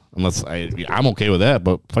for you, unless I'm okay with that,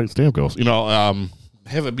 but fight Stamkos.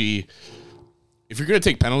 Have it be, if you're going to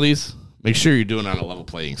take penalties, make sure you're doing it on a level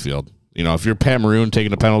playing field. If you're Pat Maroon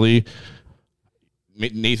taking a penalty,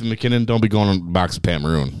 Nathan McKinnon, don't be going on the box of Pat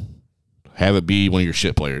Maroon. Have it be one of your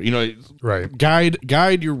shit players. Right.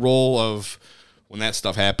 Guide your role of when that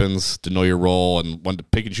stuff happens to know your role and when to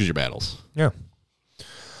pick and choose your battles. Yeah.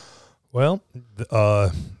 Well,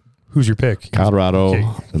 who's your pick? Colorado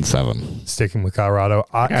in 7. Sticking with Colorado.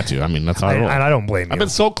 I got to. That's how I roll. And I don't blame you. I've been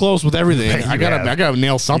so close with everything. I gotta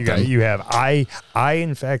nail something. You have. I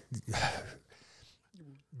in fact,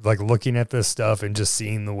 like looking at this stuff and just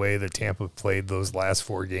seeing the way that Tampa played those last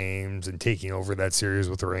 4 games and taking over that series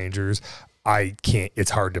with the Rangers, I can't. It's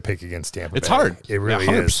hard to pick against Tampa. It's Bay. hard. It really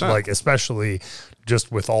is. Like especially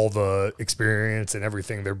just with all the experience and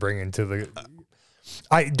everything they're bringing to the.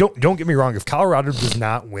 I don't get me wrong. If Colorado does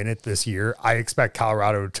not win it this year, I expect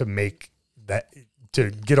Colorado to make that to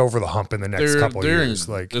get over the hump in the next couple of years.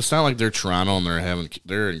 It's not like they're Toronto and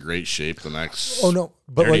they're in great shape the next. Oh no,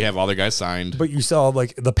 but they already have all their guys signed. But you saw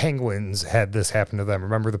the Penguins had this happen to them.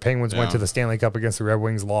 Remember the Penguins went to the Stanley Cup against the Red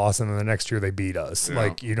Wings, lost, and then the next year they beat us.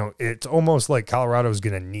 Yeah. It's almost like Colorado's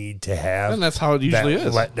going to need to have, and that's how it usually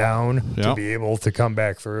is, let down to be able to come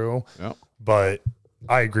back through. Yep. But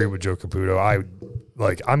I agree with Joe Caputo.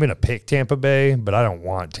 I'm going to pick Tampa Bay, but I don't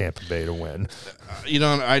want Tampa Bay to win.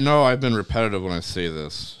 I know I've been repetitive when I say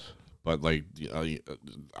this, but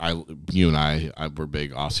you and I we're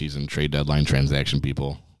big off-season trade deadline transaction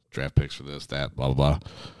people, draft picks for this, that, blah, blah, blah.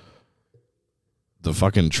 The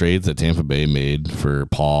fucking trades that Tampa Bay made for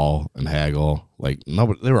Paul and Hagel,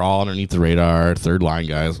 they were all underneath the radar, third line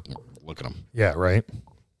guys. Look at them. Yeah, right.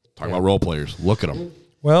 Talk about role players. Look at them.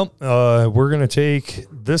 Well, we're going to take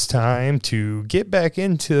this time to get back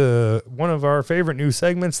into one of our favorite new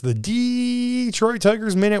segments, the Detroit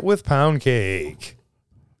Tigers Minute with Pound Cake.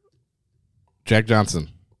 Jack Johnson.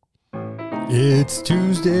 It's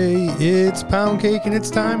Tuesday, it's Pound Cake, and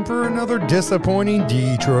it's time for another disappointing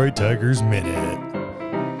Detroit Tigers Minute.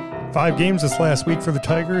 5 games this last week for the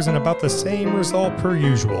Tigers and about the same result per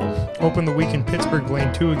usual. Opened the week in Pittsburgh,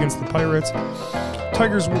 playing 2 against the Pirates.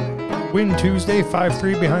 Tigers win Tuesday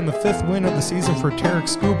 5-3 behind the 5th win of the season for Tarek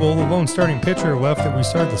Skubal, the lone starting pitcher left that we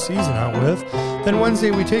started the season out with. Then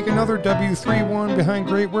Wednesday we take another W 3-1 behind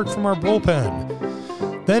great work from our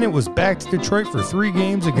bullpen. Then it was back to Detroit for 3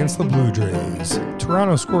 games against the Blue Jays.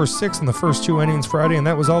 Toronto scores 6 in the first 2 innings Friday, and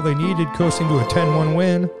that was all they needed, coasting to a 10-1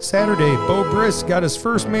 win. Saturday, Bo Brisk got his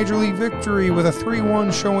first Major League victory with a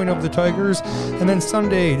 3-1 showing of the Tigers. And then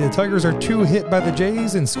Sunday, the Tigers are 2 hit by the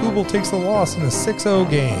Jays, and Skubal takes the loss in a 6-0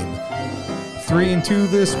 game. 3-2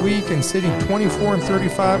 this week and sitting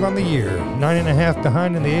 24-35 on the year. 9.5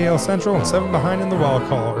 behind in the AL Central and 7 behind in the wild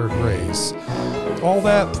card race. All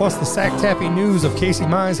that plus the sack-tapping news of Casey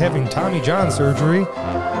Mize having Tommy John surgery.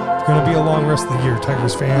 It's going to be a long rest of the year,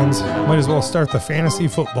 Tigers fans. Might as well start the fantasy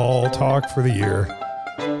football talk for the year.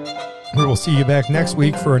 We will see you back next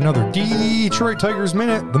week for another Detroit Tigers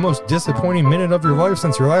Minute, the most disappointing minute of your life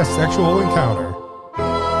since your last sexual encounter.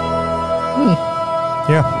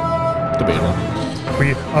 Yeah. Debatable.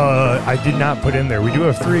 I did not put in there. We do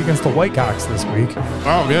have 3 against the Whitecocks this week.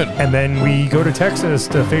 Oh, good. And then we go to Texas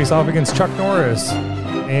to face off against Chuck Norris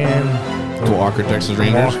and The Walker, Texas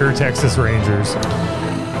Rangers. Walker, Texas Rangers.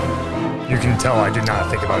 You can tell I did not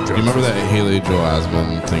think about jokes. You remember that Haley Joel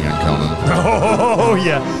Osment thing on Conan? Oh,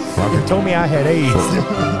 yeah. Walker told me I had AIDS.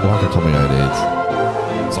 Walker told me I had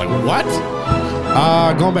AIDS. It's like, what?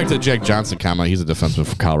 Going back to the Jack Johnson comment, he's a defenseman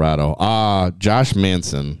for Colorado. Josh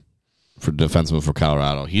Manson, for defenseman for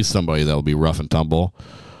Colorado. He's somebody that will be rough and tumble.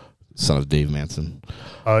 Son of Dave Manson.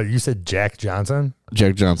 You said Jack Johnson?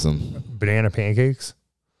 Jack Johnson. Banana Pancakes?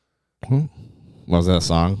 Was that a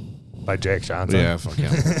song? By Jack Johnson? Yeah, fuck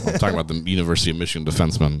him. I'm talking about the University of Michigan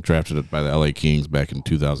defenseman drafted by the LA Kings back in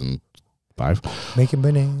 2005. Making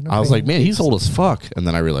banana. I was like, man, he's old as fuck. And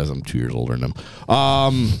then I realized I'm 2 years older than him.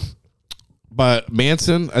 But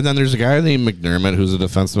Manson, and then there's a guy named McDermott who's a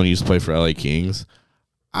defenseman who used to play for LA Kings.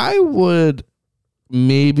 I would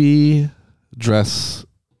maybe dress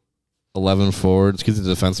 11 forwards, because he's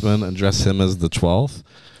a defenseman, and dress him as the 12th,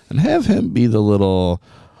 and have him be the little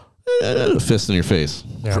fist in your face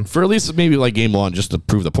for at least maybe like game 1, just to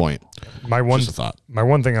prove the point. My one just a thought. My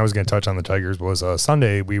one thing I was going to touch on the Tigers was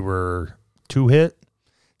Sunday we were 2 hit.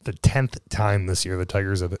 The 10th time this year the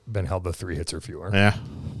Tigers have been held to 3 hits or fewer. Yeah.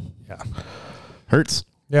 Hurts.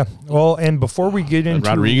 Yeah. Well, and before we get into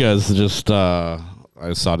Rodriguez, just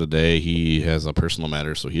I saw today he has a personal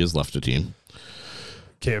matter, so he has left the team.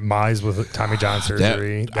 Okay, Mize with Tommy John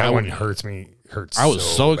surgery. That one hurts me. I was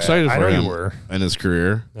so excited for him in his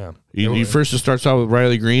career. Yeah. He first just starts out with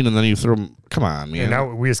Riley Green, and then you throw him. Come on, man. And now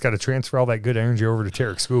we just got to transfer all that good energy over to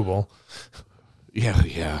Tarek Skubal.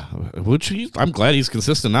 Yeah. I'm glad he's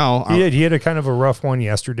consistent now. He had a kind of a rough one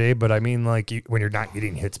yesterday, but I mean, like when you're not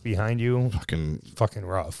getting hits behind you, fucking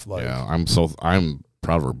rough. Like, yeah, I'm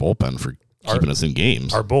proud of our bullpen for keeping us in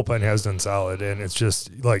games. Our bullpen has done solid, and it's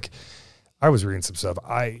just like I was reading some stuff.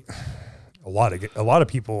 A lot of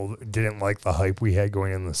people didn't like the hype we had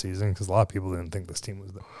going into the season because a lot of people didn't think this team was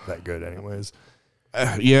that good, anyways.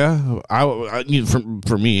 Yeah,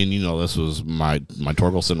 for me, and this was my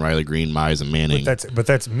Torkelson, Riley Green, Mize, and Manning. But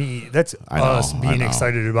that's me. That's us being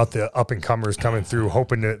excited about the up and comers coming through,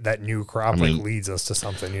 hoping that new crop leads us to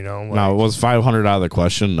something. Now, was 500 out of the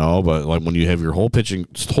question? No, but like when you have your whole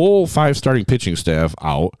 5 starting pitching staff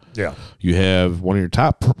out, you have one of your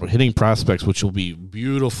top hitting prospects, which will be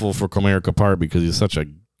beautiful for Comerica Park because he's such a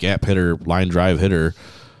gap hitter, line drive hitter.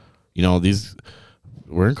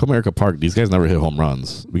 We're in Comerica Park. These guys never hit home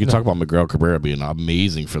runs. We can talk about Miguel Cabrera being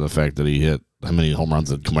amazing for the fact that he hit how many home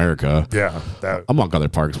runs at Comerica. Yeah. Among other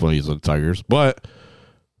parks when he's with the Tigers. But,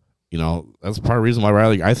 that's part of the reason why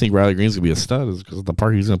I think Riley Green's going to be a stud is because of the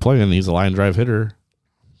park he's going to play in. He's a line drive hitter.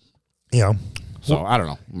 Yeah. So, I don't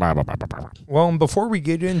know. Well, and before we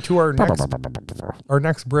get into our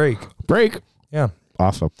next break. Yeah.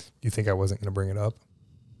 Awesome. Do you think I wasn't going to bring it up?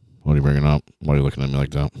 What are you bringing up? Why are you looking at me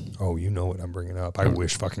like that? Oh, you know what I'm bringing up. I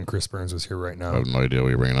wish fucking Chris Burns was here right now. I have no idea what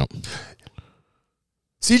you're bringing up.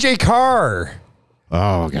 CJ Carr.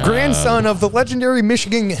 Oh, God. Grandson of the legendary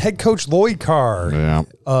Michigan head coach Lloyd Carr. Yeah.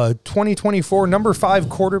 2024 number 5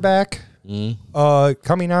 quarterback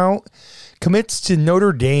coming out. Commits to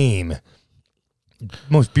Notre Dame.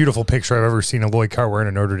 Most beautiful picture I've ever seen of Lloyd Carr wearing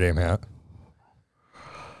a Notre Dame hat.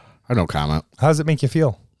 I have no comment. How does it make you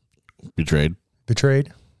feel? Betrayed.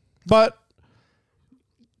 But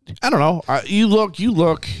I don't know. You look.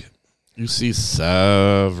 You see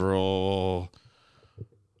several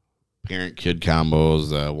parent-kid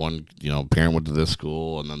combos. One, parent went to this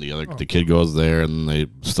school, and then the kid goes there, and they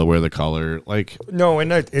still wear the color. Like no,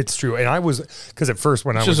 and it's true. And I was because at first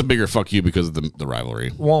when it's just a bigger fuck you because of the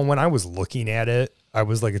rivalry. Well, when I was looking at it, I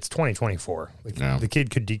was like, it's 2024. Like the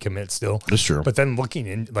kid could decommit still. It's true. But then looking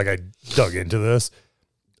in, like I dug into this.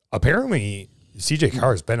 Apparently, CJ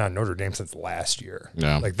Carr has been on Notre Dame since last year.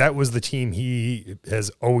 Yeah. Like that was the team he has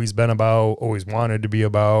always been about, always wanted to be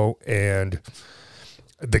about. And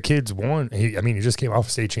The kid's won. He just came off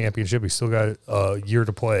a state championship. He's still got a year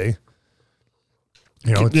to play.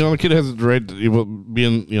 The kid has the right to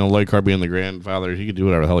being, Light Car being the grandfather. He can do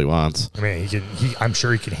whatever the hell he wants. I mean, I'm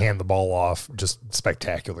sure he can hand the ball off just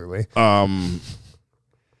spectacularly. Yeah,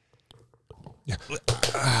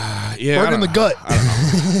 Right in the gut.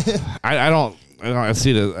 I see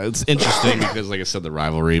it. It's interesting because, like I said, the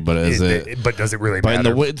rivalry. But But does it really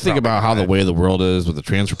matter? But think about how the way the world is with the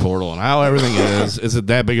transfer portal and how everything is. Is it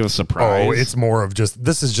that big of a surprise? Oh, it's more of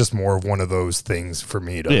this is just more of one of those things for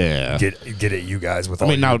me to get at you guys with.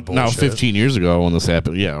 Now 15 years ago when this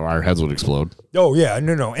happened, our heads would explode. Oh yeah,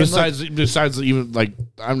 no. And besides even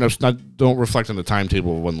I'm just not don't reflect on the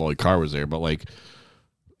timetable of when the car was there, but like.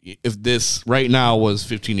 If this right now was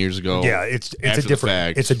 15 years ago, it's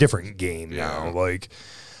a different game now. Like,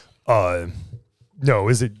 no,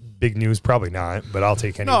 is it big news? Probably not. But I'll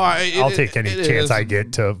take any. I'll take any chance I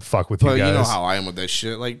get to fuck with you guys. You know how I am with that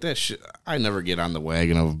shit. Like that shit, I never get on the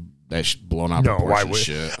wagon of that blown out proportion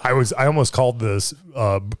shit. I almost called this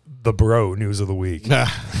the bro news of the week. Yeah,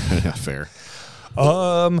 fair.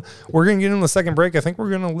 We're gonna get in the second break. I think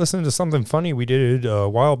we're gonna listen to something funny we did a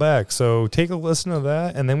while back. So take a listen to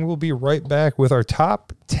that, and then we'll be right back with our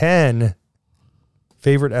top 10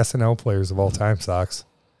 favorite SNL players of all time. Socks.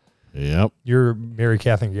 Yep. You're Mary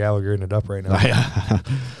Catherine Gallagher in it up right now. I'm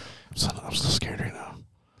so scared right now.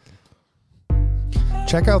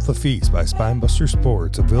 Check out The Feast by Spinebuster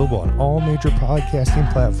Sports, available on all major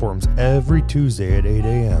podcasting platforms every Tuesday at 8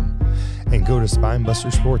 a.m. And go to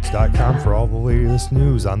spinebustersports.com for all the latest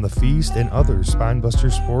news on The Feast and other Spinebuster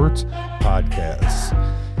Sports podcasts.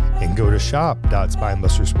 And go to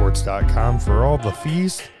shop.spinebustersports.com for all The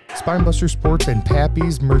Feast, Spinebuster Sports, and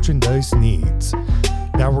Pappy's merchandise needs.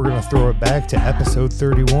 Now we're going to throw it back to episode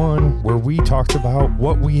 31, where we talked about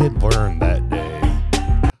what we had learned that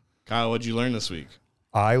day. Kyle, what'd you learn this week?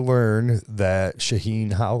 I learned that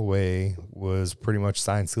Shaheen Holloway was pretty much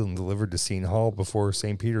signed, sealed, and delivered to Seton Hall before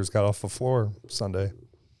St. Peter's got off the floor Sunday.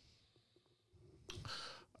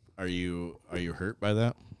 Are you hurt by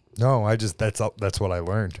that? No, that's what I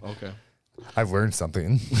learned. Okay. I've learned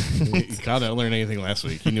something. Kyle didn't learn anything last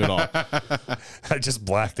week. He knew it all. I just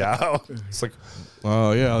blacked out. It's like,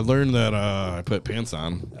 oh yeah, I learned that I put pants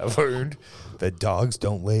on. I learned that dogs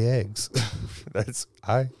don't lay eggs.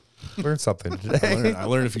 I learned something today. I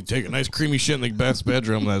learned if you take a nice creamy shit in the best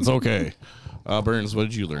bedroom, that's okay. Burns, what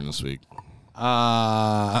did you learn this week?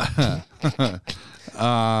 Carmelo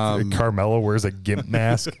wears a gimp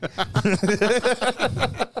mask.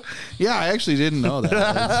 Yeah, I actually didn't know that.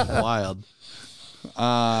 That's wild.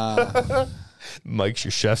 Mike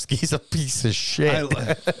Krzyzewski's a piece of shit.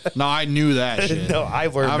 I knew that shit. No, I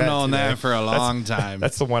learned I've that known today. that for a long time.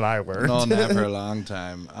 That's the one I learned. Known that for a long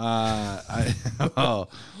time.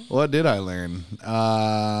 What did I learn?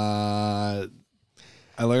 I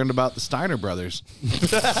learned about the Steiner brothers.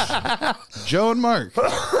 Joe and Mark.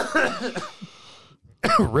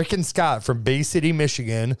 Rick and Scott from Bay City,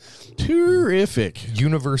 Michigan. Terrific.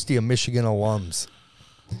 University of Michigan alums.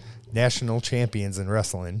 National champions in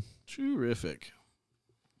wrestling. Terrific.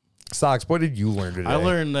 Socks, what did you learn today? I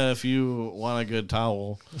learned that if you want a good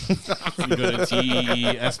towel, you go to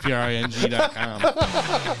tespring.com.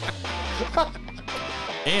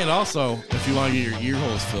 And also, if you want to get your ear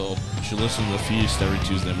holes filled, you should listen to The Feast every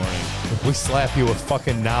Tuesday morning. We slap you with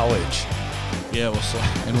fucking knowledge. Yeah, we'll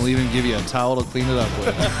slap. And we'll even give you a towel to clean it up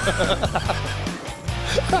with.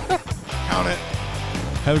 Count it.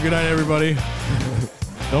 Have a good night, everybody.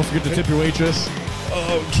 Don't forget to tip your waitress.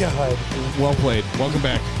 Oh, God. Well played. Welcome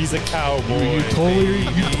back. He's a cowboy. You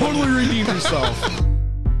totally redeemed yourself.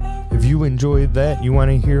 If you enjoyed that, you want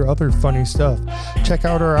to hear other funny stuff, check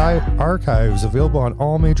out our archives available on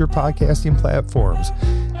all major podcasting platforms.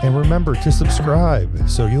 And remember to subscribe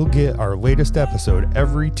so you'll get our latest episode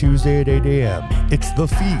every Tuesday at 8 a.m. It's The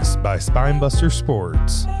Feast by Spinebuster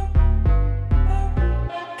Sports.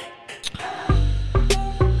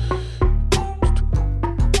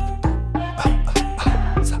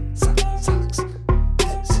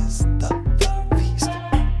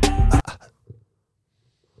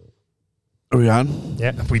 Are we on?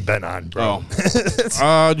 Yeah, we've been on, bro.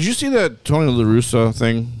 Oh. Did you see that Tony La Russa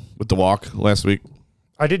thing with the walk last week?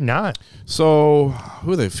 I did not. So,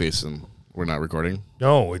 who are they facing? We're not recording.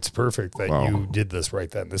 No, it's perfect that you did this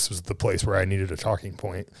right then. This was the place where I needed a talking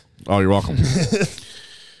point. Oh, you're welcome.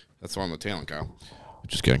 That's on the talent, Kyle.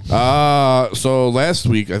 Just kidding. So last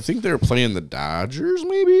week, I think they were playing the Dodgers,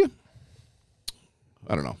 maybe?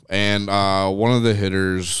 I don't know. And one of the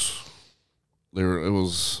hitters, it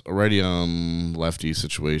was a righty lefty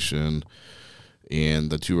situation, and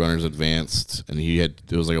the two runners advanced, and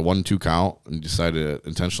it was like a 1-2 count, and he decided to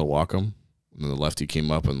intentional walk him. And then the lefty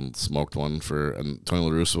came up and smoked one and Tony La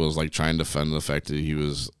Russa was like trying to defend the fact that he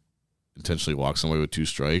was intentionally walked somebody with 2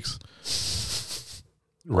 strikes.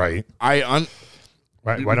 Right. Why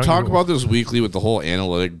don't talk you about this weekly with the whole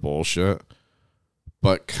analytic bullshit?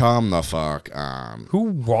 But come the fuck on.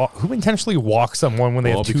 Who intentionally walks someone when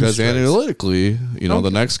they have 2 because strikes? analytically, the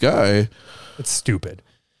next guy. It's stupid.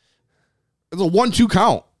 It's a 1-2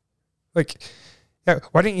 count. Like, yeah,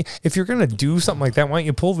 why don't you? If you're gonna do something like that, why don't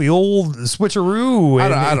you pull the old switcheroo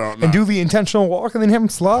and do the intentional walk and then have him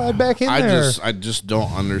slide back in there? I just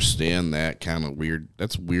don't understand that kind of weird.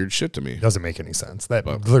 That's weird shit to me. Doesn't make any sense. That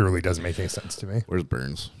literally doesn't make any sense to me. Where's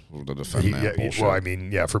Burns to defend that bullshit? Well, I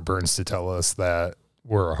mean, yeah, for Burns to tell us that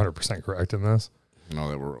we're 100% correct in this.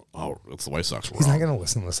 It's the White Sox. He's not going to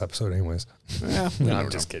listen to this episode anyways. Yeah, no, I'm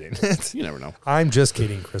just kidding. You never know. I'm just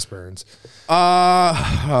kidding, Chris Burns. You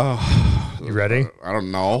ready? I don't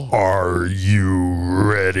know. Are you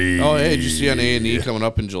ready? Oh, hey, did you see on A&E coming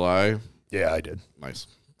up in July? Yeah, I did. Nice.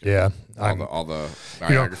 Yeah. All the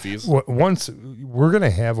biographies. Once we're going to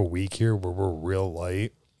have a week here where we're real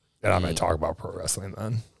light, and I'm going to talk about pro wrestling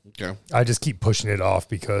then. Okay. I just keep pushing it off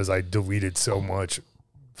because I deleted so much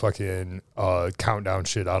fucking countdown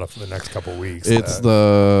shit out of the next couple weeks. Are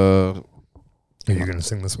you gonna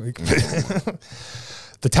sing this week?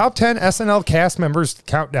 The top 10 SNL cast members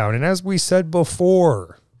countdown, and as we said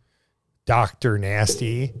before, Dr.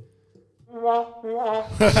 Nasty. That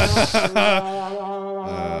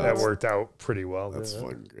worked out pretty well. That's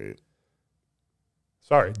fucking great.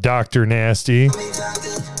 Sorry, Dr. Nasty.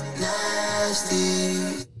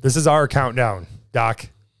 This is our countdown, Doc.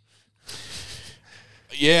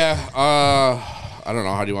 Yeah, I don't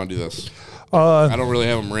know. How do you want to do this? I don't really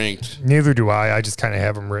have them ranked. Neither do I. I just kind of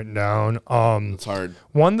have them written down. It's hard.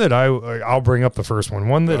 One that I'll bring up the first one.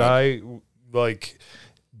 One that I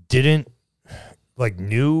didn't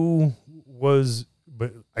knew was,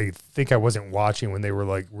 but I think I wasn't watching when they were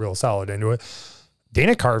like real solid into it.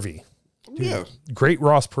 Dana Carvey. Dude, yeah. Great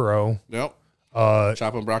Ross Perot. Yep.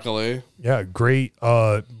 Chopping broccoli. Yeah. Great.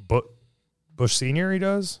 Bush Senior. He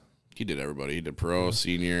does. He did everybody. He did Perot,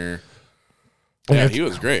 Senior. Yeah, he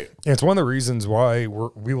was great. And it's one of the reasons why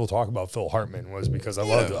we will talk about Phil Hartman was because I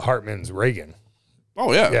loved Hartman's Reagan.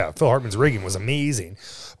 Oh yeah. Yeah. Phil Hartman's Reagan was amazing,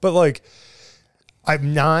 but like, I've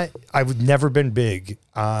never been big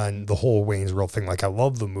on the whole Wayne's World thing. Like I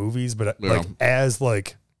love the movies, but like as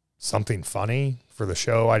like something funny for the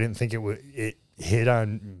show, I didn't think it hit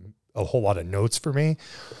on a whole lot of notes for me.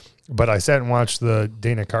 But I sat and watched the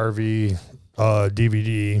Dana Carvey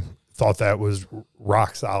DVD. Thought that was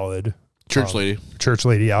rock solid. Church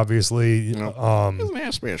lady, obviously. Isn't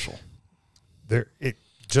that special? It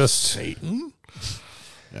just Satan.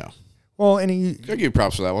 Yeah. Well, and I give you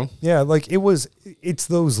props for that one. Yeah, like it's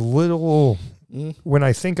those little, when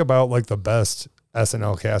I think about like the best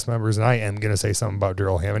SNL cast members, and I am going to say something about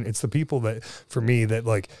Daryl Hammond, it's the people that, for me, that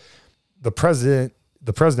like the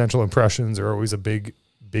presidential impressions are always a big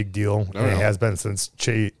deal. And it has been since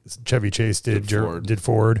Chevy Chase did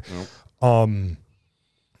Ford. Nope.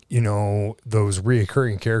 Those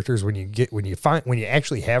reoccurring characters, when you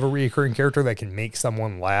actually have a reoccurring character that can make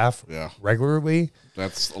someone laugh regularly.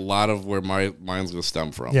 That's a lot of where mine's going to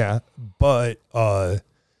stem from. Yeah. But I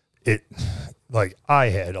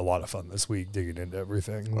had a lot of fun this week digging into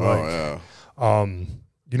everything.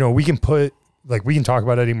 We can talk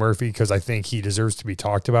about Eddie Murphy because I think he deserves to be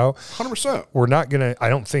talked about. 100%. We're not going to,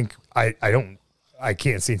 I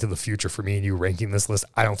can't see into the future for me and you ranking this list.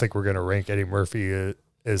 I don't think we're going to rank Eddie Murphy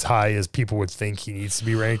as high as people would think he needs to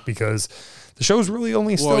be ranked because the show's really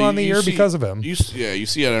only still on the air because of him. You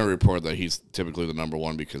see on every report that he's typically the number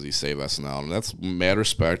one because he saved SNL, and that's mad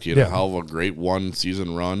respect. He had a hell of a great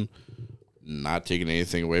one-season run, not taking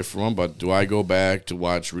anything away from him, but do I go back to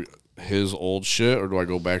watch his old shit or do I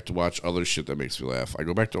go back to watch other shit that makes me laugh?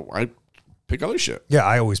 I pick other shit. Yeah,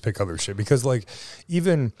 I always pick other shit because and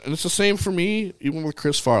it's the same for me, even with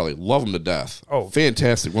Chris Farley. Love him to death. Oh,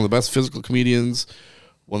 fantastic. One of the best physical comedians.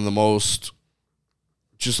 One of the most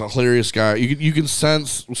just a hilarious guy. You can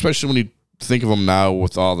sense, especially when you think of him now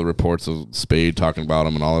with all the reports of Spade talking about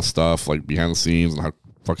him and all this stuff, like behind the scenes and how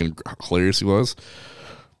fucking hilarious he was.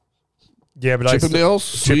 Yeah, but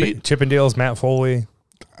Chippendales, Matt Foley.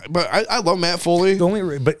 But I love Matt Foley.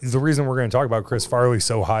 But the reason we're going to talk about Chris Farley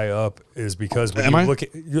so high up is because when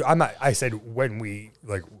I said when we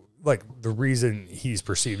like the reason he's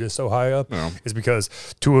perceived as so high up is because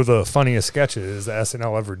two of the funniest sketches that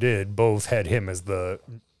SNL ever did both had him as the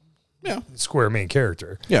square main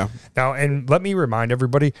character. Yeah. Now, and let me remind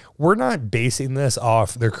everybody, we're not basing this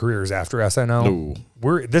off their careers after SNL.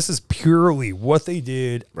 No. This is purely what they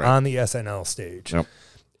did Right. on the SNL stage. Yep.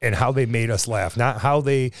 And how they made us laugh, not how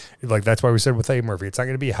they like. That's why we said with Eddie Murphy, it's not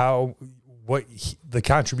going to be the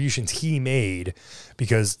contributions he made,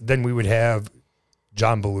 because then we would have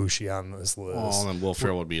John Belushi on this list. Oh, and Will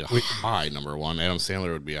Ferrell would be a high number one. Adam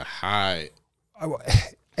Sandler would be a high. I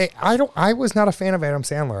was not a fan of Adam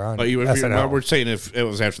Sandler on SNL. We're saying if it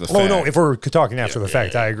was after the fact. Oh no, if we're talking after the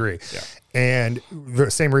fact, yeah. I agree. Yeah. And the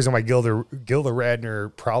same reason why Gilda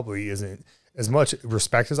Radner probably isn't as much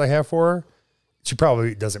respect as I have for her. She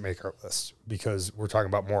probably doesn't make our list because we're talking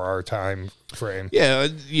about more our time frame. Yeah,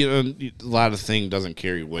 a lot of thing doesn't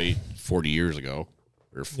carry weight 40 years ago.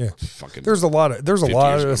 Or fucking. There's a lot of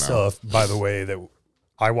now. stuff, by the way, that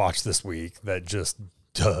I watched this week that just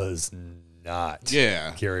does not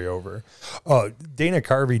carry over. Dana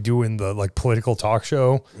Carvey doing the political talk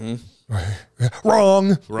show. Mm-hmm.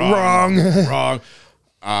 Wrong.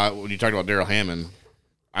 When you talked about Daryl Hammond,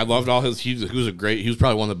 I loved all his. He was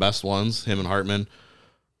probably one of the best ones. Him and Hartman.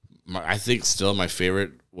 I think still my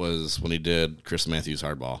favorite was when he did Chris Matthews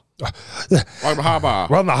Hardball.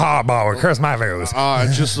 Run the hardball with Chris Matthews.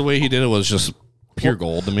 Just the way he did it was just pure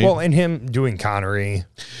gold to me. Well, and him doing Connery,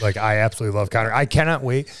 I absolutely love Connery. I cannot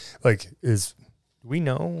wait. We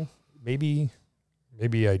know? Maybe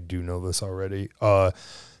I do know this already.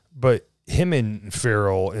 But him and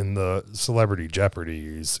Farrell in the Celebrity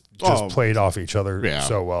Jeopardies just played off each other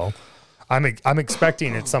so well. I'm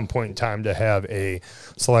expecting at some point in time to have a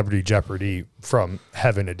Celebrity Jeopardy from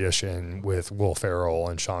Heaven edition with Will Ferrell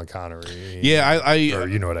and Sean Connery. Yeah, or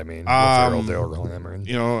you know what I mean. Will Ferrell, Dale Cameron.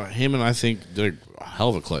 Him and I think did a hell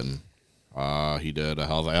of a Clinton. He did a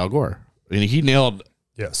hell of a Al Gore. I mean, he nailed.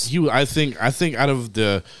 Yes. I think out of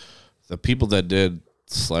the people that did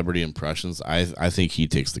celebrity impressions, I think he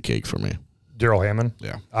takes the cake for me. Daryl Hammond?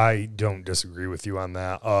 Yeah. I don't disagree with you on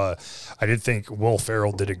that. I did think Will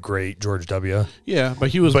Ferrell did a great George W. Yeah,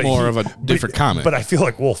 but he was more of a different comic. But I feel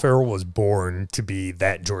like Will Ferrell was born to be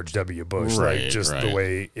that George W. Bush, the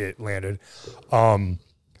way it landed.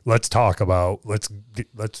 Let's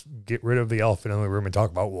get rid of the elephant in the room and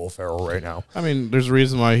talk about Will Ferrell right now. I mean, there's a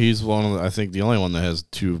reason why he's one of the, I think the only one that has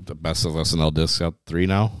two the best of SNL discs out, 3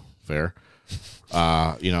 now. Fair.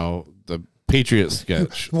 The Patriot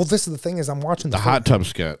sketch. Well, this is the thing is I'm watching the hot tub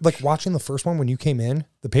sketch. Watching the first one when you came in,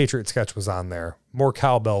 the Patriot sketch was on there. More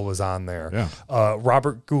Cowbell was on there. Yeah.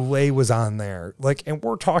 Robert Goulet was on there. And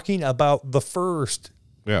we're talking about the first.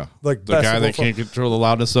 Yeah. The guy that can't control the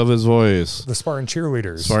loudness of his voice. The Spartan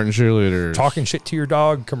cheerleaders. Talking shit to your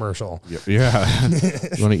dog commercial. Yeah.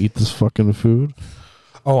 You want to eat this fucking food?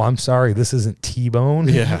 Oh, I'm sorry. This isn't T-Bone.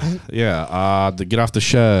 Yeah. Yeah. The Get Off the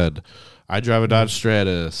Shed. I Drive a Dodge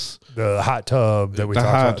Stratus. The hot tub that we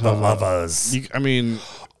talked about. The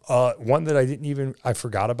Lovas. One that I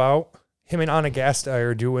forgot about. Him and Anna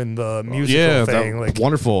Gasteyer doing the musical thing.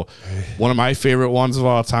 Wonderful. One of my favorite ones of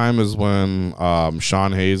all time is when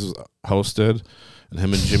Sean Hayes hosted, and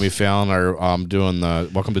him and Jimmy Fallon are doing the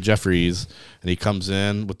Welcome to Jeffries, and he comes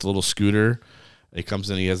in with the little scooter. He comes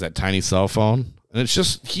in, he has that tiny cell phone, and it's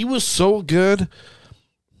just he was so good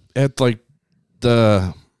at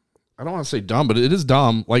the. I don't want to say dumb, but it is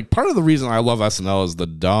dumb. Part of the reason I love SNL is the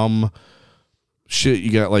dumb shit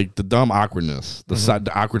you got, the dumb awkwardness,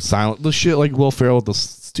 the awkward silence, the shit like Will Ferrell with the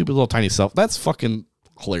stupid little tiny self. That's fucking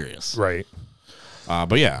hilarious. Right.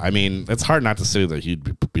 But yeah, I mean, it's hard not to say that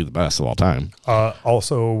he'd be the best of all time.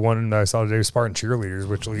 Also, one that I saw today was Spartan Cheerleaders,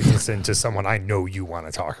 which leads us into someone I know you want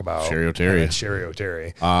to talk about. Sherry O'Terry. Sherry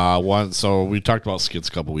O'Terry. So we talked about skits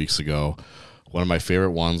a couple weeks ago. One of my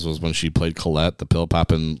favorite ones was when she played Colette, the pill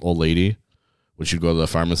popping old lady, when she'd go to the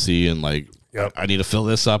pharmacy and I need to fill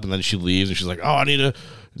this up, and then she leaves and she's like, "Oh, I need to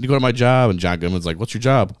go to my job." And John Goodman's like, "What's your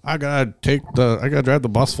job?" I gotta drive the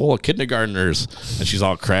bus full of kindergartners, and she's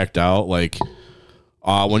all cracked out.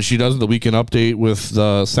 When she does the weekend update with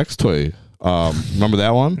the sex toy, remember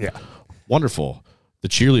that one? Yeah, wonderful. The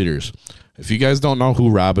cheerleaders. If you guys don't know who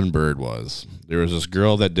Robin Bird was, there was this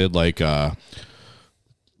girl that did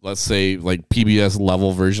let's say PBS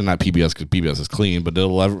level version, not PBS because PBS is clean, but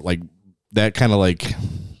it'll that kind of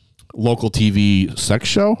local TV sex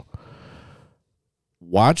show.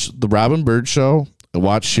 Watch the Robin Bird show and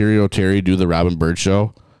watch Sherry O'Terry do the Robin Bird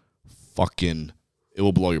show. Fucking, it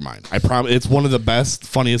will blow your mind. I promise. It's one of the best,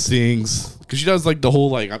 funniest things because she does the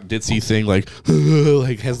whole ditzy thing,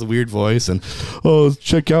 has the weird voice and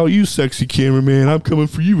check out you sexy cameraman, I'm coming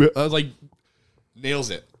for you. I was nails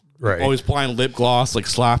it. Right. Always applying lip gloss,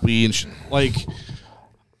 sloppy and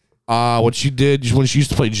what she did when she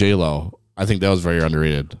used to play J-Lo. I think that was very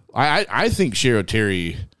underrated. I think Shiro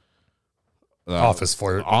Terry, Office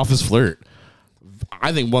Flirt. Office Flirt.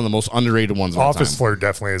 I think one of the most underrated ones. Of all Office time. Flirt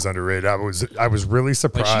definitely is underrated. I was really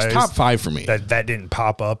surprised. Like she's top 5 for me. That didn't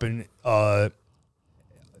pop up and pop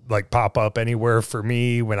up anywhere for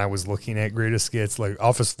me when I was looking at greatest skits. Like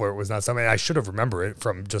Office Flirt was not something I should have remembered it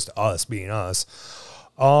from just us being us.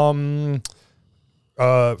 Phil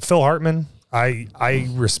Hartman. I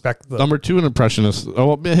respect the number 2 in Impressionist. Oh,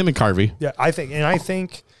 well, him and Carvey. Yeah, I think,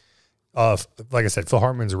 like I said, Phil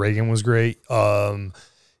Hartman's Reagan was great.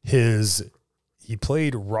 He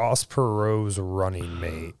played Ross Perot's running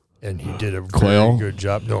mate, and he did a very good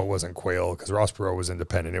job. No, it wasn't Quayle, because Ross Perot was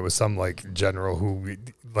independent. It was some like general who,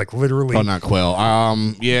 like literally. Oh, not Quayle.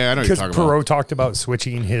 Yeah, I know what you're talking about. Because Perot talked about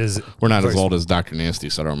switching his. We're not as old as Dr. Nasty,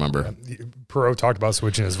 so I don't remember. Perot talked about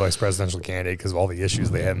switching his vice presidential candidate because of all the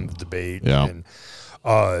issues they had in the debate. Yeah.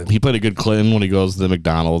 And, he played a good Clinton when he goes to the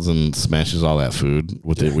McDonald's and smashes all that food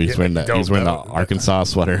with it. He's wearing the Arkansas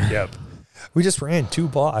sweater. Yep. We just ran 2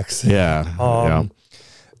 blocks. Yeah.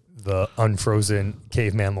 The unfrozen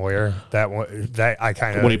caveman lawyer. That I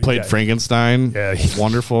kind of when he played Frankenstein. Yeah,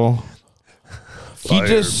 wonderful. He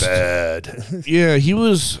just bad. Yeah, he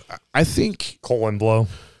was. I think Colin Blow.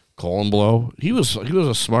 He was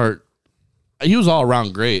a smart. He was all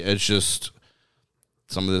around great. It's just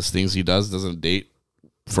some of these things he doesn't date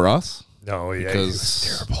for us. No, yeah,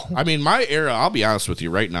 because terrible. I mean, my era. I'll be honest with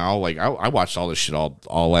you right now. Like I watched all this shit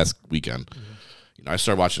all last weekend. You know, I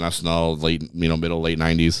started watching SNL middle late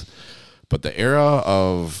 90s, but the era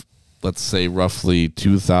of, let's say, roughly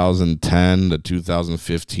 2010 to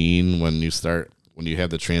 2015, when you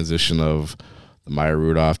have the transition of the Maya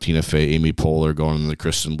Rudolph, Tina Fey, Amy Poehler going into the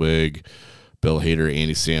Kristen Wiig, Bill Hader,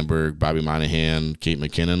 Andy Samberg, Bobby Monahan, Kate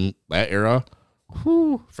McKinnon, that era,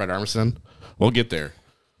 Fred Armisen, we'll get there.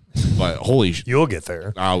 But you'll get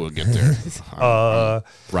there. I will get there.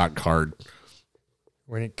 Rock hard.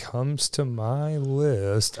 When it comes to my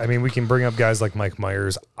list, I mean, we can bring up guys like Mike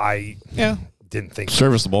Myers. I didn't think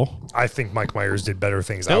serviceable. I think Mike Myers did better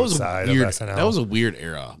things outside of SNL. That was a weird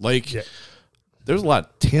era. Like, there's a lot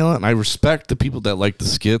of talent, and I respect the people that like the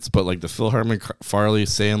skits, but like the Phil Hartman, Farley,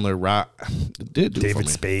 Sandler, Rock, did do David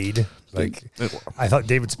Spade. Like, I thought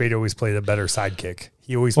David Spade always played a better sidekick.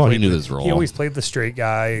 He always he knew his role. He always played the straight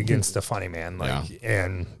guy against the funny man.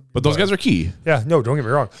 But those guys are key. Yeah, no, don't get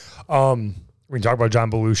me wrong. We can talk about John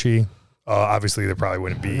Belushi. Obviously, there probably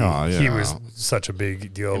wouldn't be. Oh, yeah. He was such a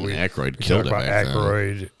big deal. Aykroyd killed it back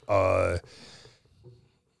Aykroyd.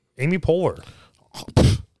 Amy Poehler.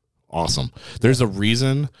 Awesome. There's a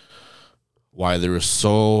reason why there was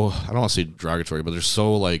so, I don't want to say derogatory, but there's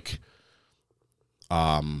so like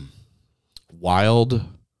wild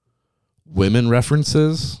women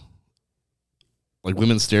references, like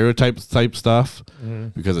women stereotypes type stuff,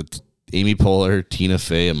 because of Amy Poehler, Tina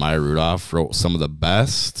Fey, and Maya Rudolph wrote some of the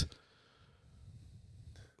best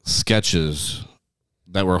sketches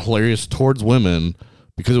that were hilarious towards women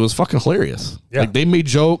because it was fucking hilarious. Yeah. Like they made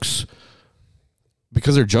jokes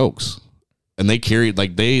because they're jokes, and they carried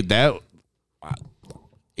Amy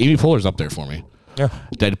Poehler's up there for me. Yeah.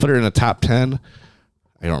 Did I put her in the top 10?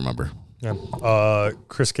 I don't remember. Yeah.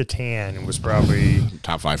 Chris Kattan was probably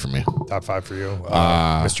top 5 for me. Top 5 for you.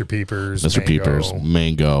 Mr. Peepers.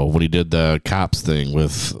 Mango. When he did the cops thing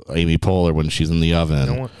with Amy Poehler when she's in the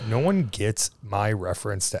oven. No one gets my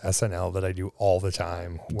reference to SNL that I do all the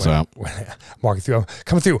time. When I'm walking through,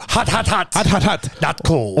 coming through, hot. Not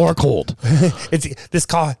cold. Or cold. This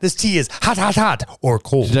tea is hot or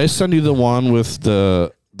cold. Did I send you the one with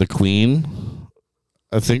the Queen?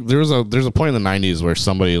 I think there's a point in the 90s where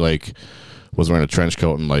somebody like was wearing a trench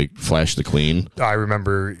coat and like flashed the Queen. I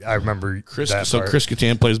remember Chris. That so part. Chris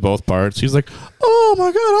Kattan plays both parts. He's like, "Oh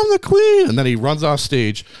my god, I'm the Queen!" And then he runs off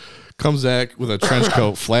stage, comes back with a trench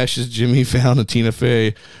coat, flashes Jimmy Fallon and Tina Fey,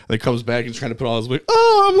 and then comes back and trying to put all his weight.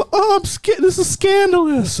 I'm this is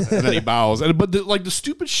scandalous. And then he bows. But the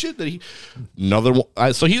stupid shit that another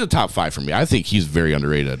one. So he's a top 5 for me. I think he's very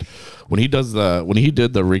underrated. When he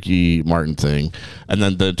did the Ricky Martin thing, and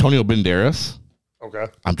then the Antonio Banderas. Okay.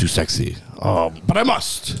 I'm too sexy. But I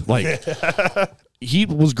must. Like, he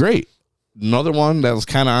was great. Another one that was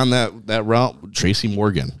kind of on that route, Tracy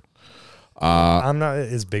Morgan. I'm not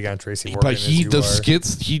as big on Tracy Morgan. But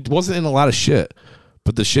skits, he wasn't in a lot of shit.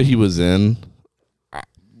 But the shit he was in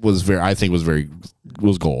was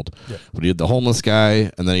gold. Yeah. But he did the homeless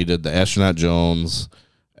guy, and then he did the astronaut Jones,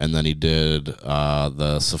 and then he did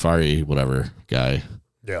the safari whatever guy.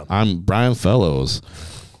 Yeah. I'm Brian Fellows.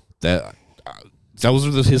 Those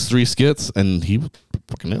are his 3 skits, and he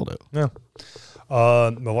fucking nailed it. Yeah.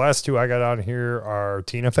 The last 2 I got on here are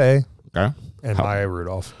Tina Fey and Maya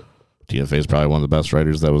Rudolph. Tina Fey's probably one of the best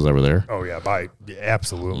writers that was ever there. Oh yeah,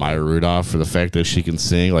 absolutely. Maya Rudolph, for the fact that she can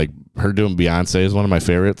sing, like her doing Beyonce is one of my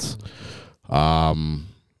favorites.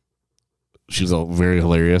 She's very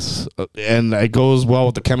hilarious, and it goes well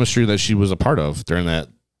with the chemistry that she was a part of during that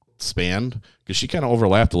span, because she kind of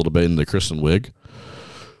overlapped a little bit into Kristen Wiig.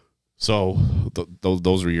 So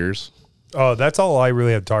those were years. Oh, that's all I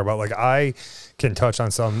really have to talk about. Like, I can touch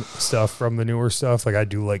on some stuff from the newer stuff. Like, I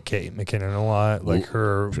do like Kate McKinnon a lot. Like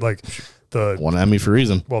her, like the Won an Emmy for a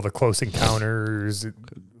reason. well, the Close Encounters.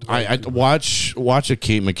 I watch a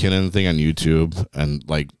Kate McKinnon thing on YouTube and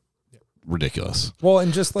like ridiculous. Well,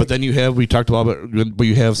 and just like, But then we talked about it, but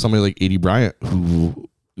you have somebody like Edie Bryant who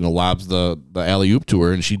lobs the alley oop to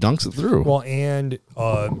her and she dunks it through. well, and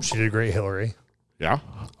she did a great Hillary. Yeah.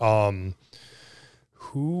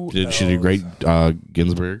 Who She did great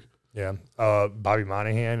Ginsburg. Yeah. Bobby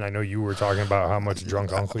Monahan. I know you were talking about how much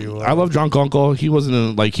Drunk Uncle you love. I love Drunk Uncle. He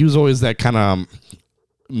wasn't he was always that kind of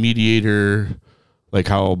mediator, like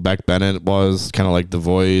how Beck Bennett was, kind of like The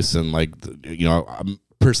Voice and like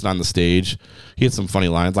person on the stage. He had some funny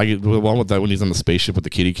lines, like the one with that when he's on the spaceship with the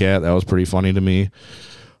kitty cat. That was pretty funny to me.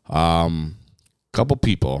 Couple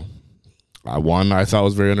people. One I thought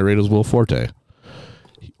was very underrated was Will Forte. A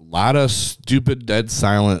lot of stupid, dead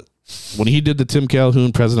silent. When he did the Tim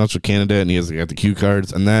Calhoun presidential candidate and he has got the cue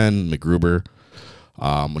cards, and then MacGruber,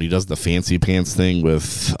 when he does the fancy pants thing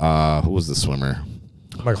with who was the swimmer?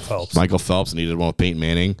 Michael Phelps, and he did one with Peyton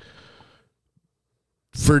Manning.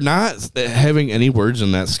 For not having any words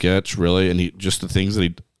in that sketch, really, and just the things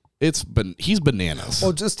that he's bananas.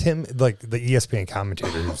 Well, just him, like the ESPN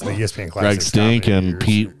commentators, the ESPN classics, Greg Stink and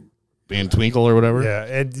Pete Van Twinkle or whatever.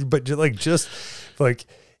 Yeah, but just like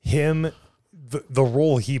him, the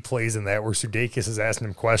role he plays in that, where Sudeikis is asking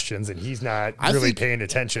him questions and he's not really paying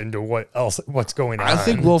attention to what's going on. I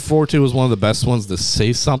think Will Forte was one of the best ones to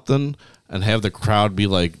say something and have the crowd be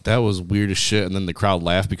like, "That was weird as shit," and then the crowd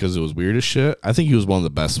laugh because it was weird as shit. I think he was one of the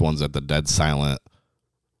best ones at the dead silent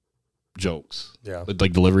jokes. Yeah,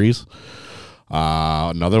 like deliveries.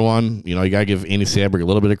 Another one, you gotta give Andy Samberg a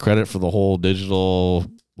little bit of credit for the whole digital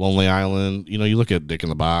Lonely Island. You look at Dick in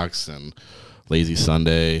the Box and Lazy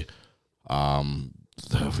Sunday.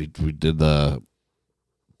 We did the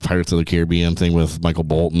Pirates of the Caribbean thing with Michael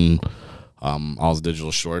Bolton. All his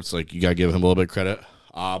digital shorts, like you gotta give him a little bit of credit.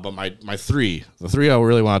 But the three I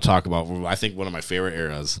really want to talk about, I think one of my favorite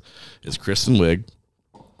eras is Kristen Wiig.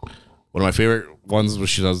 One of my favorite ones was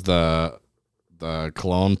she does the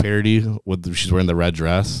cologne parody with she's wearing the red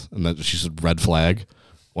dress and then she said red flag.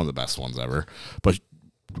 One of the best ones ever, but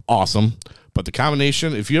awesome. But the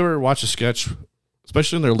combination, if you ever watch a sketch,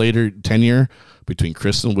 especially in their later tenure, between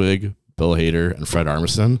Kristen Wiig, Bill Hader, and Fred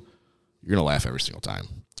Armisen, you're gonna laugh every single time.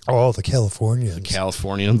 Oh, the Californians. The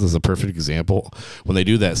Californians is a perfect example. When they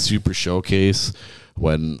do that super showcase,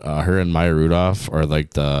 when her and Maya Rudolph are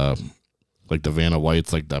like the Vanna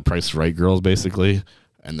Whites, like the Price is Right girls, basically,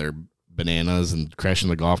 and they're bananas and crashing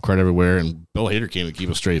the golf cart everywhere, and Bill Hader can't even keep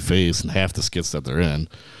a straight face in half the skits that they're in.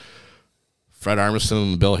 Fred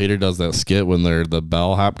Armisen and Bill Hader does that skit when they're the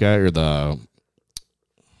bellhop guy or the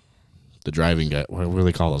driving guy. What do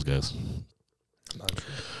they call those guys?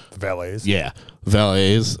 The valets. Yeah,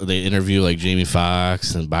 valets. They interview like Jamie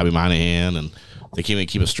Foxx and Bobby Monahan, and they can't even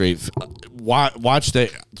keep a straight. Watch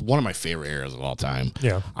that. It's one of my favorite eras of all time.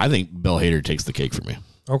 Yeah, I think Bill Hader takes the cake for me.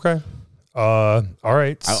 Okay. All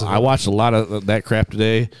right. So I watched a lot of that crap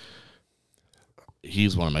today.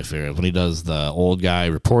 He's one of my favorites. When he does the old guy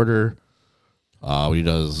reporter, when he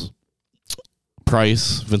does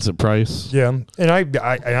Vincent Price. Yeah, and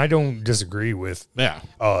I don't disagree with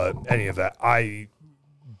any of that.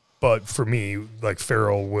 But for me, like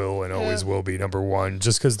Farrell will and always will be number one,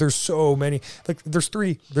 just because there's so many. Like there's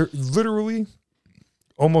literally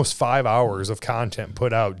almost 5 hours of content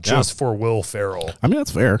put out just for Will Ferrell. I mean,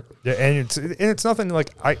 that's fair. Yeah, and it's nothing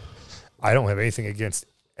like I don't have anything against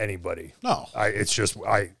anybody. No, it's just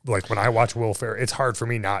like when I watch Will Ferrell, it's hard for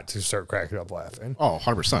me not to start cracking up laughing. Oh,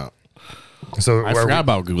 100%. So I forgot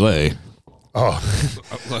about Goulet. Oh,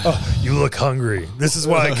 you look hungry. This is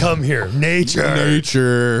why I come here.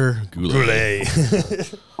 Nature. Goulet.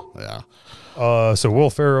 Yeah. So Will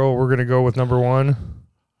Ferrell, we're gonna go with number one.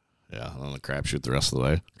 Yeah, on the crapshoot the rest of the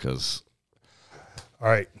way because. All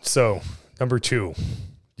right, so number two.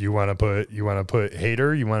 You want to put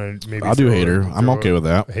Hader? You want to maybe? I'll do Hader. I'm okay with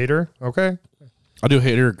that. Hader, okay. I'll do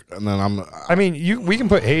Hader, and then we can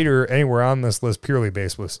put Hader anywhere on this list purely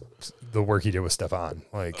based with the work he did with Stefan.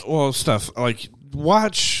 I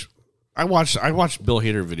watched Bill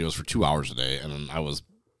Hader videos for 2 hours a day, and then I was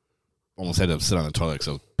almost had to sit on the toilet because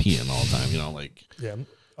I was peeing all the time.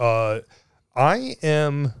 Yeah. I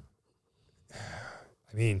am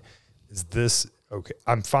I mean, is this okay?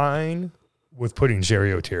 I'm fine with putting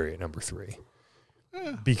Sherry O'Terry at number 3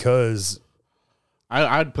 because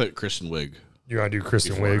I'd put Kristen Wiig. You want to do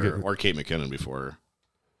Kristen before Wiig her, or Kate McKinnon before her.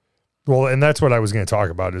 Well, and that's what I was going to talk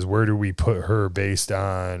about is where do we put her based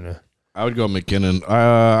on? I would go McKinnon.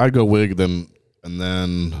 I'd go Wiig, and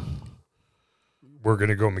then we're going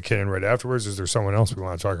to go McKinnon right afterwards. Is there someone else we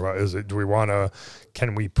want to talk about?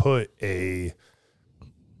 Can we put a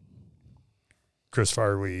Chris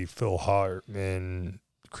Farley, Phil Hartman,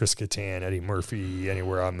 Chris Kattan, Eddie Murphy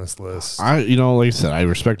anywhere on this list? like I said, I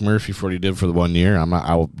respect Murphy for what he did for the 1 year.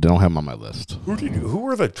 I don't have him on my list. Who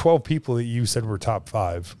were the 12 people that you said were top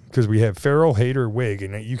 5? Because we have Farrell, Hader, Wiig,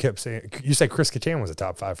 and you kept saying you said Chris Kattan was a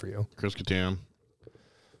top 5 for you. Chris Kattan.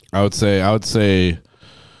 I would say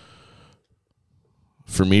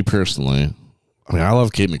for me personally, I mean I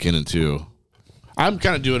love Kate McKinnon too. I'm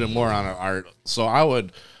kind of doing it more on art, so I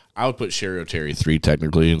would put Sherry O'Terry 3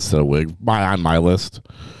 technically instead of Wiig on my list.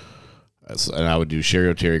 And I would do Sherry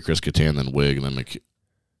O'Terry, Chris Kattan, then Wiig, and then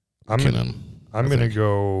McKinnon. I'm going to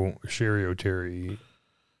go Sherry O'Terry.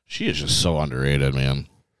 She is just so underrated, man.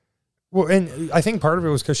 Well, and I think part of it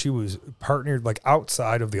was because she was partnered, like,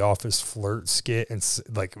 outside of the Office flirt skit and,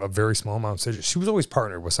 like, a very small amount of stitches. She was always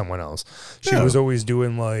partnered with someone else. She was always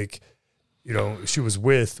doing, like, she was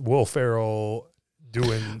with Will Ferrell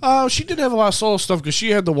doing... she did have a lot of solo stuff because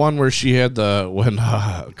she had the one where she had when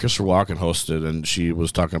Christopher Walken hosted and she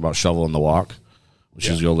was talking about shoveling the walk.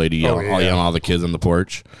 She's the old lady yelling all the kids on the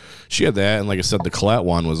porch. She had that, and like I said, the Colette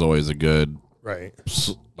one was always a good... Right.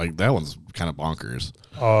 Like, that one's kind of bonkers.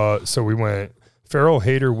 So we went Farrell,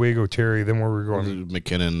 Hader, Wiig, O'Terry, then where were we going?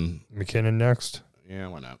 McKinnon next? Yeah,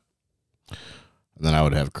 why not? And then I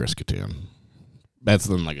would have Chris Kattan. That's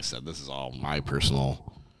then, like I said, this is all my personal...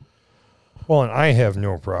 Well, and I have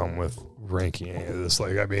no problem with ranking any of this.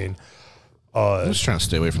 Like, I mean... I'm just trying to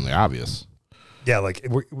stay away from the obvious. Yeah, like,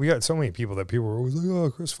 we got so many people that people were always like, oh,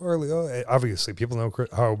 Chris Farley. Oh, obviously, people know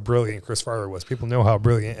how brilliant Chris Farley was. People know how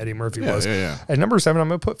brilliant Eddie Murphy was. Yeah. At number 7, I'm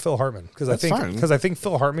going to put Phil Hartman because I think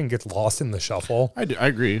Phil Hartman gets lost in the shuffle. I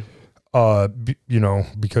agree.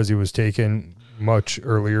 Because he was taken much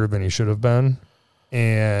earlier than he should have been.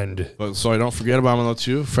 But so I don't forget about him, though,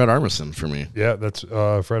 too. Fred Armisen for me. Yeah, that's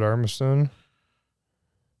Fred Armisen.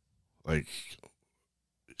 Like,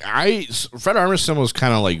 Fred Armisen was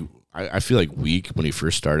kind of like, I feel like weak when he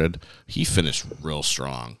first started. He finished real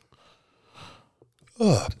strong.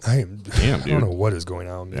 I dude. don't know what is going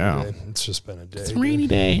on. Yeah. Today. It's just been a day. It's a rainy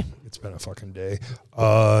day. It's been a fucking day.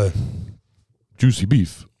 Juicy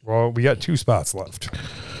beef. Well, we got 2 spots left.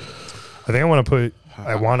 I think I want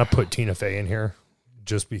to put Tina Fey in here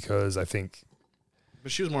just because I think.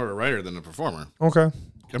 But she was more of a writer than a performer. Okay.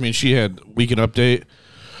 I mean, she had Weekend Update.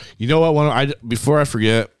 You know what? Before I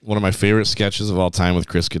forget, one of my favorite sketches of all time with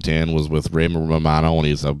Chris Kattan was with Raymond Romano when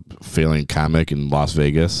he's a failing comic in Las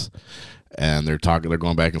Vegas, and they're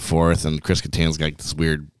going back and forth, and Chris Kattan's got this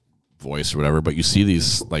weird voice or whatever. But you see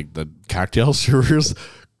these like the cocktail servers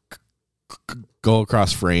go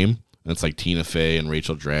across frame, and it's like Tina Fey and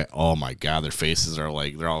Rachel Dratch. Oh my god, their faces are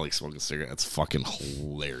like they're all like smoking cigarettes. It's fucking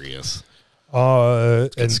hilarious.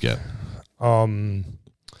 Good skit. 2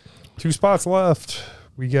 spots left.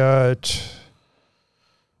 We got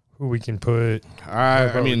who we can put.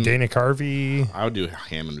 I mean, Dana Carvey. I would do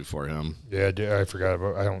Hammond before him. Yeah, I forgot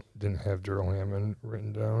about. Didn't have Daryl Hammond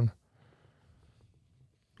written down.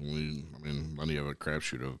 I mean, when you have a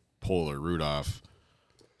crapshoot of Poehler, Rudolph,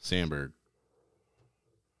 Sandberg.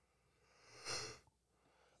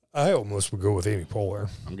 I almost would go with Amy Poehler.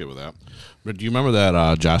 I'm good with that. But do you remember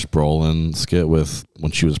that Josh Brolin skit with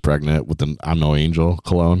when she was pregnant with the I'm No Angel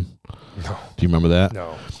cologne? No. Do you remember that?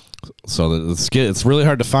 No. So the skit, it's really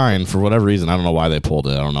hard to find for whatever reason. I don't know why they pulled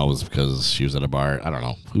it. I don't know. It was because she was at a bar. I don't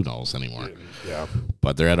know. Who knows anymore? Yeah.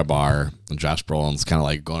 But they're at a bar, and Josh Brolin's kind of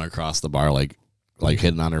like going across the bar, like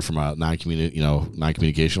hitting on her from a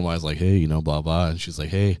non-communication wise, like, hey, blah, blah. And she's like,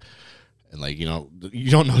 hey. And like, you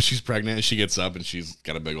don't know she's pregnant, and she gets up and she's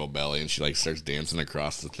got a big old belly, and she like starts dancing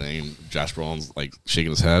across the thing. And Josh Brolin's like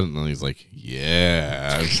shaking his head, and then he's like,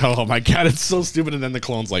 yeah. Oh my god, it's so stupid. And then the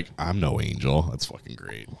clone's like, I'm no angel. That's fucking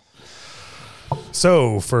great.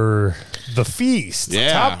 So for the feast,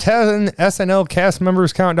 Yeah. top 10 SNL cast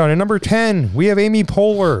members countdown. At number 10, we have Amy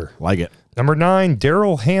Poehler. Like it. Number 9,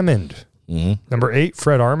 Daryl Hammond. Mm-hmm. Number 8,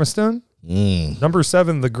 Fred Armisen. Number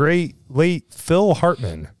 7, the great late Phil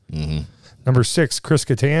Hartman. Mm-hmm. Number 6, Chris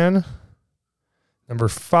Kattan. Number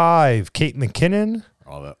 5, Kate McKinnon.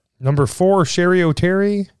 All that. Number 4, Sherry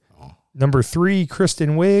O'Terry. Number 3,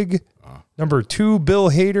 Kristen Wiig. Number 2, Bill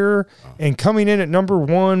Hader. And coming in at number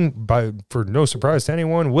 1, for no surprise to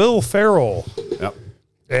anyone, Will Ferrell. Yep.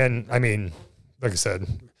 And I mean, like I said,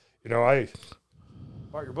 I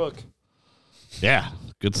bought your book. Yeah,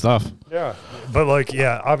 good stuff. Yeah. But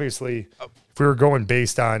obviously, if we were going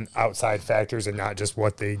based on outside factors and not just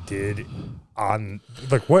what they did on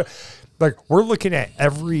we're looking at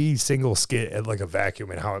every single skit at a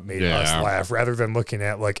vacuum and how it made us laugh, rather than looking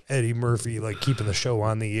at Eddie Murphy keeping the show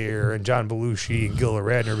on the air and John Belushi and Gil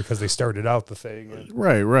Radner because they started out the thing. And,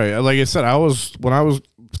 Right. Like I said,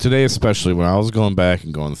 today, especially when I was going back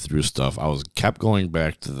and going through stuff, kept going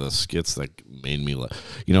back to the skits that made me laugh.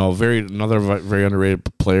 Another very underrated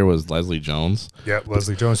player was Leslie Jones. Yeah,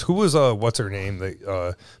 Leslie Jones. Who was what's her name?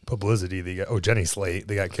 The Publicity. Jenny Slate.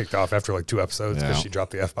 They got kicked off after 2 episodes because she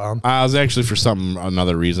dropped the F-bomb. I was actually for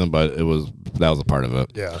another reason, but that was a part of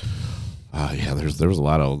it. Yeah. There was a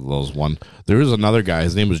lot of those. There was another guy.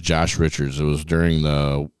 His name was Josh Richards. It was during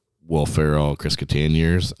the Will Ferrell, Chris Kattan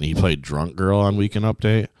years, and he played Drunk Girl on Weekend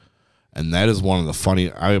Update. And that is one of the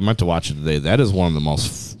funny. I meant to watch it today. That is one of the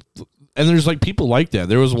most. And there's people like that.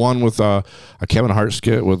 There was one with a Kevin Hart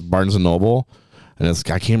skit with Barnes and Noble, and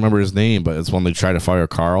I can't remember his name, but it's when they try to fire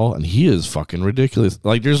Carl, and he is fucking ridiculous.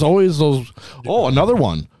 There's always those. Oh, another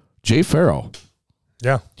one, Jay Farrow.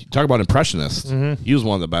 Yeah, talk about impressionists. Mm-hmm. He was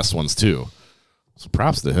one of the best ones too. So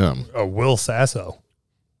props to him. Will Sasso.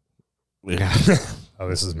 Yeah. Oh,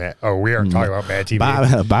 this is Matt. Oh, we aren't talking about Matt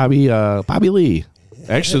TV. Bobby Lee.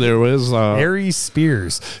 Actually, there was Harry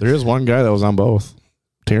Spears. There is one guy that was on both.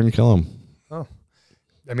 Taron Killam. Oh,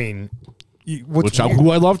 I mean,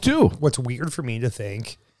 who I love too. What's weird for me to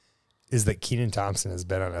think is that Kenan Thompson has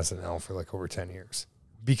been on SNL for over 10 years,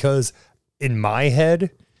 because in my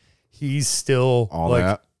head, he's still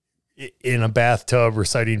in a bathtub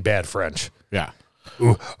reciting bad French. Yeah.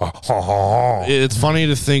 It's funny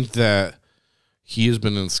to think that he has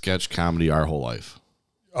been in sketch comedy our whole life.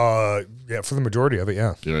 Yeah, for the majority of it,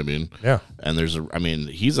 yeah. Do you know what I mean? Yeah. And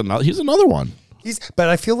he's another one. But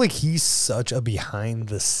I feel like he's such a behind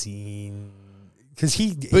the scene because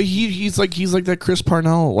he's like that Chris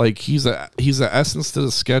Parnell. He's the essence to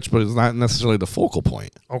the sketch, but it's not necessarily the focal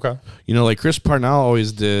point. Okay. Chris Parnell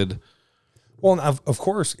always did. Well, of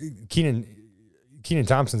course, Kenan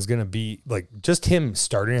Thompson's going to be just him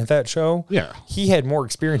starting at that show. Yeah. He had more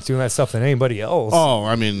experience doing that stuff than anybody else. Oh,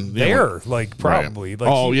 I mean, probably.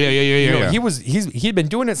 Right. Yeah. He'd been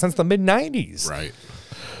doing it since the mid-90s. Right.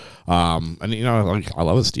 And I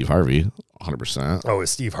love it, Steve Harvey, 100%. Oh,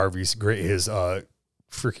 Steve Harvey's great. His is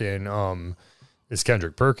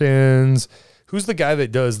Kendrick Perkins. Who's the guy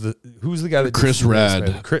that does Chris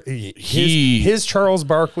Redd? His Charles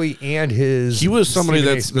Barkley and his. He was somebody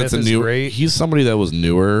that's a new. Great. He's somebody that was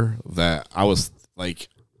newer that I was I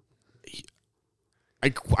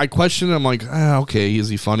question him okay, is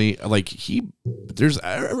he funny? There's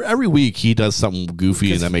every week he does something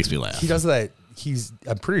goofy and that makes me laugh. He does that.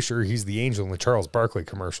 I'm pretty sure he's the angel in the Charles Barkley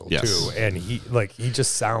commercial too, and he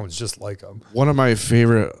just sounds just like him. One of my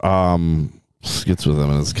favorite skits with him,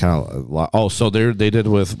 and it's kind of a lot. So they did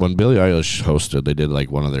with when Billie Eilish hosted, they did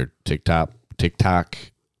one of their TikTok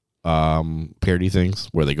parody things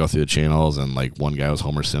where they go through the channels, and one guy was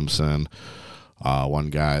Homer Simpson, one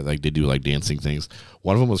guy they do dancing things.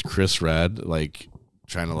 One of them was Chris Redd,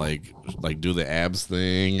 trying to do the abs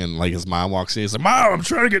thing, and his mom walks in, he's like, "Mom, I'm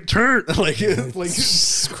trying to get turned." But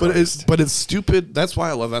it's stupid. That's why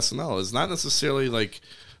I love SNL. It's not necessarily the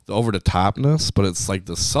over the topness, but it's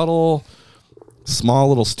the subtle, small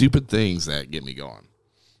little stupid things that get me going.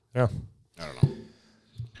 Yeah, I don't know.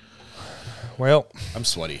 Well, I'm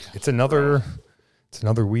sweaty. It's another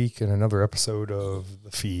week and another episode of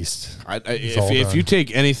The Feast. If you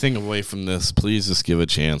take anything away from this, please just give a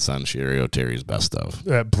chance on Sherry O'Terry's Best Of.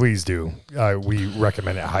 Please do. We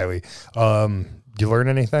recommend it highly. You learn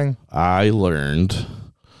anything? I learned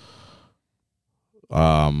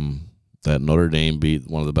that Notre Dame beat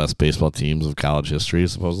one of the best baseball teams of college history,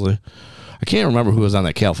 supposedly. I can't remember who was on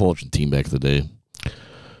that Cal Fullerton team back in the day.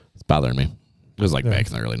 It's bothering me. It was back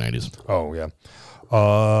in the early 90s. Oh, yeah.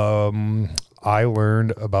 I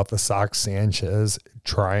learned about the Sox Sanchez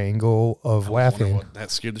triangle of laughing.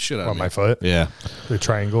 That scared the shit out of me. On my foot? Yeah. The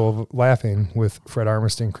triangle of laughing with Fred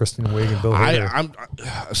Armiston, Kristen Wiig, and Bill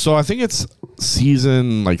Hader. So I think it's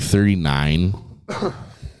season 39,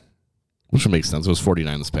 which would make sense. It was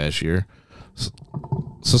 49 this past year.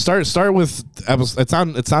 So start with episode. It's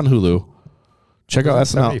on Hulu. Check out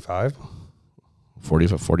SNL. 75?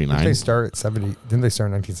 49. Didn't they start at 70? Didn't they start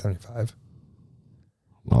in 1975?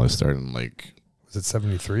 Well, they started in was it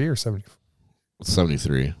 73 or 70?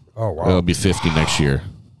 73. Oh, wow. It'll be 50 next year.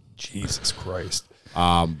 Jesus Christ.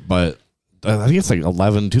 But I think it's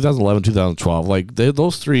 2011, 2012.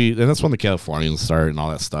 Those three, and that's when the Californians started and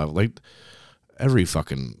all that stuff. every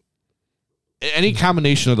fucking any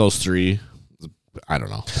combination of those three, I don't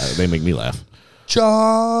know. They make me laugh.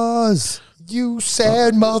 Jaws, you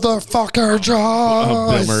sad motherfucker,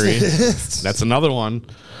 Jaws. Bill Murray. That's another one.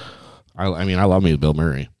 I mean, I love me Bill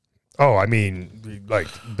Murray. Oh, I mean, like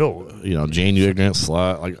Bill. You know, Jane, you ignorant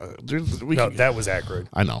slut. Like, That was accurate.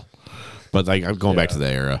 I know, but like I'm going back to the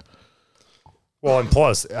era. Well, and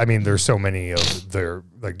plus, I mean, there's so many of their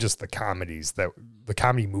like just the comedy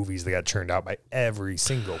movies that got churned out by every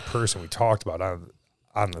single person we talked about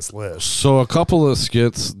on this list. So a couple of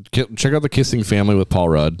skits. Check out The Kissing Family with Paul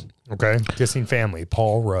Rudd. Okay, Kissing Family,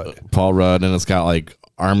 Paul Rudd. Paul Rudd, and it's got like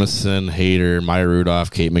Armisen, Hader, Maya Rudolph,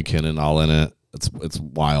 Kate McKinnon all in it. It's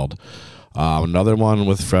wild. Another one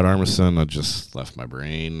with Fred Armisen. I just left my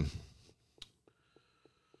brain.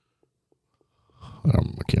 I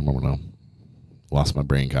can't remember now. Lost my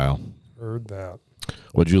brain, Kyle. Heard that.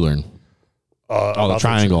 What'd you learn? The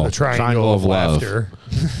triangle. The triangle of laughter.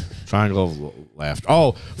 Triangle of laughter.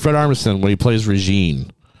 Oh, Fred Armisen when he plays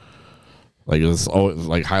Regine. Like it's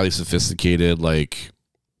like highly sophisticated, like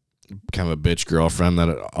kind of a bitch girlfriend.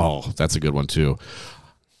 That's a good one too.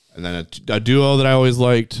 And then a duo that I always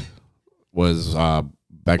liked was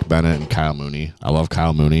Beck Bennett and Kyle Mooney. I love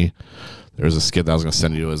Kyle Mooney. There was a skit that I was going to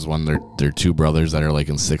send you. Is one they're two brothers that are like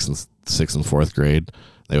in sixth and fourth grade.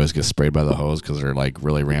 They always get sprayed by the hose because they're like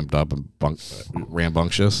really ramped up and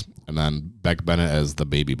rambunctious. And then Beck Bennett as the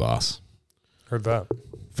baby boss. Heard that.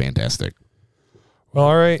 Fantastic. Well,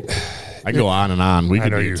 all right. I go on and on. We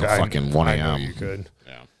could be you until fucking 1 I know a.m. you could.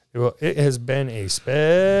 Yeah. Well, it has been a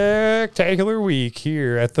spectacular week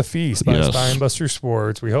here at the Feast by Spinebuster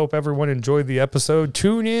Sports. We hope everyone enjoyed the episode.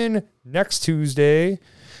 Tune in next Tuesday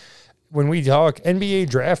when we talk NBA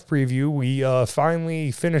draft preview. We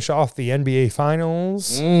finally finish off the NBA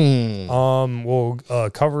Finals. We'll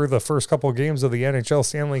cover the first couple of games of the NHL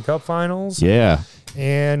Stanley Cup Finals. Yeah.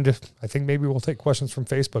 And I think maybe we'll take questions from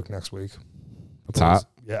Facebook next week. That's hot.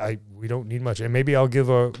 Yeah, we don't need much, and maybe I'll give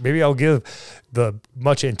the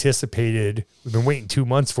much anticipated. We've been waiting 2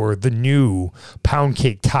 months for the new Pound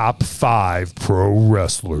Cake Top 5 Pro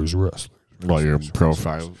Wrestlers. Well, your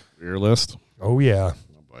profile, your list. Oh yeah,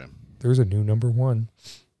 Oh boy. There's a new number 1.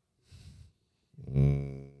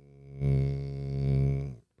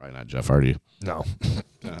 Probably not Jeff Hardy. No.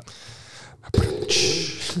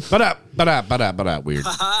 Weird.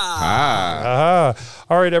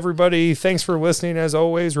 All right, everybody. Thanks for listening. As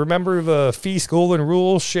always, remember the Feast Golden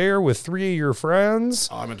Rule: share with 3 of your friends.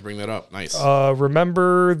 Oh, I meant to bring that up. Nice.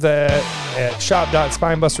 Remember that at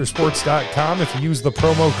shop.spinebustersports.com, if you use the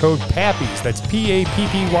promo code PAPPYS, that's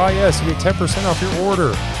PAPPYS, you get 10% off your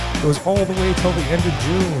order. It goes all the way till the end of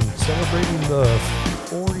June, celebrating the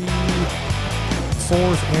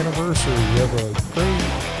 44th anniversary. We have a great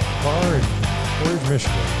bar in Orange,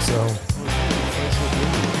 Michigan. So,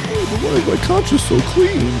 my conscience so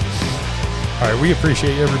clean. all right, we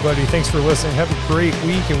appreciate you, everybody. Thanks for listening. Have a great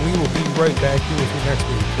week, and we will be right back here with you next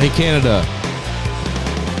week. Hey, Canada.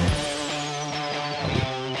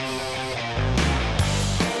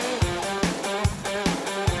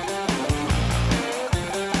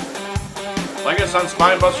 Like us on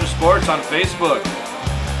Spinebuster Sports on Facebook.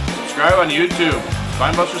 Subscribe on YouTube.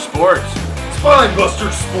 Spinebuster Sports.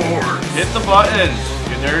 Spinebuster Sports. Hit the buttons,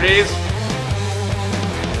 you nerdies.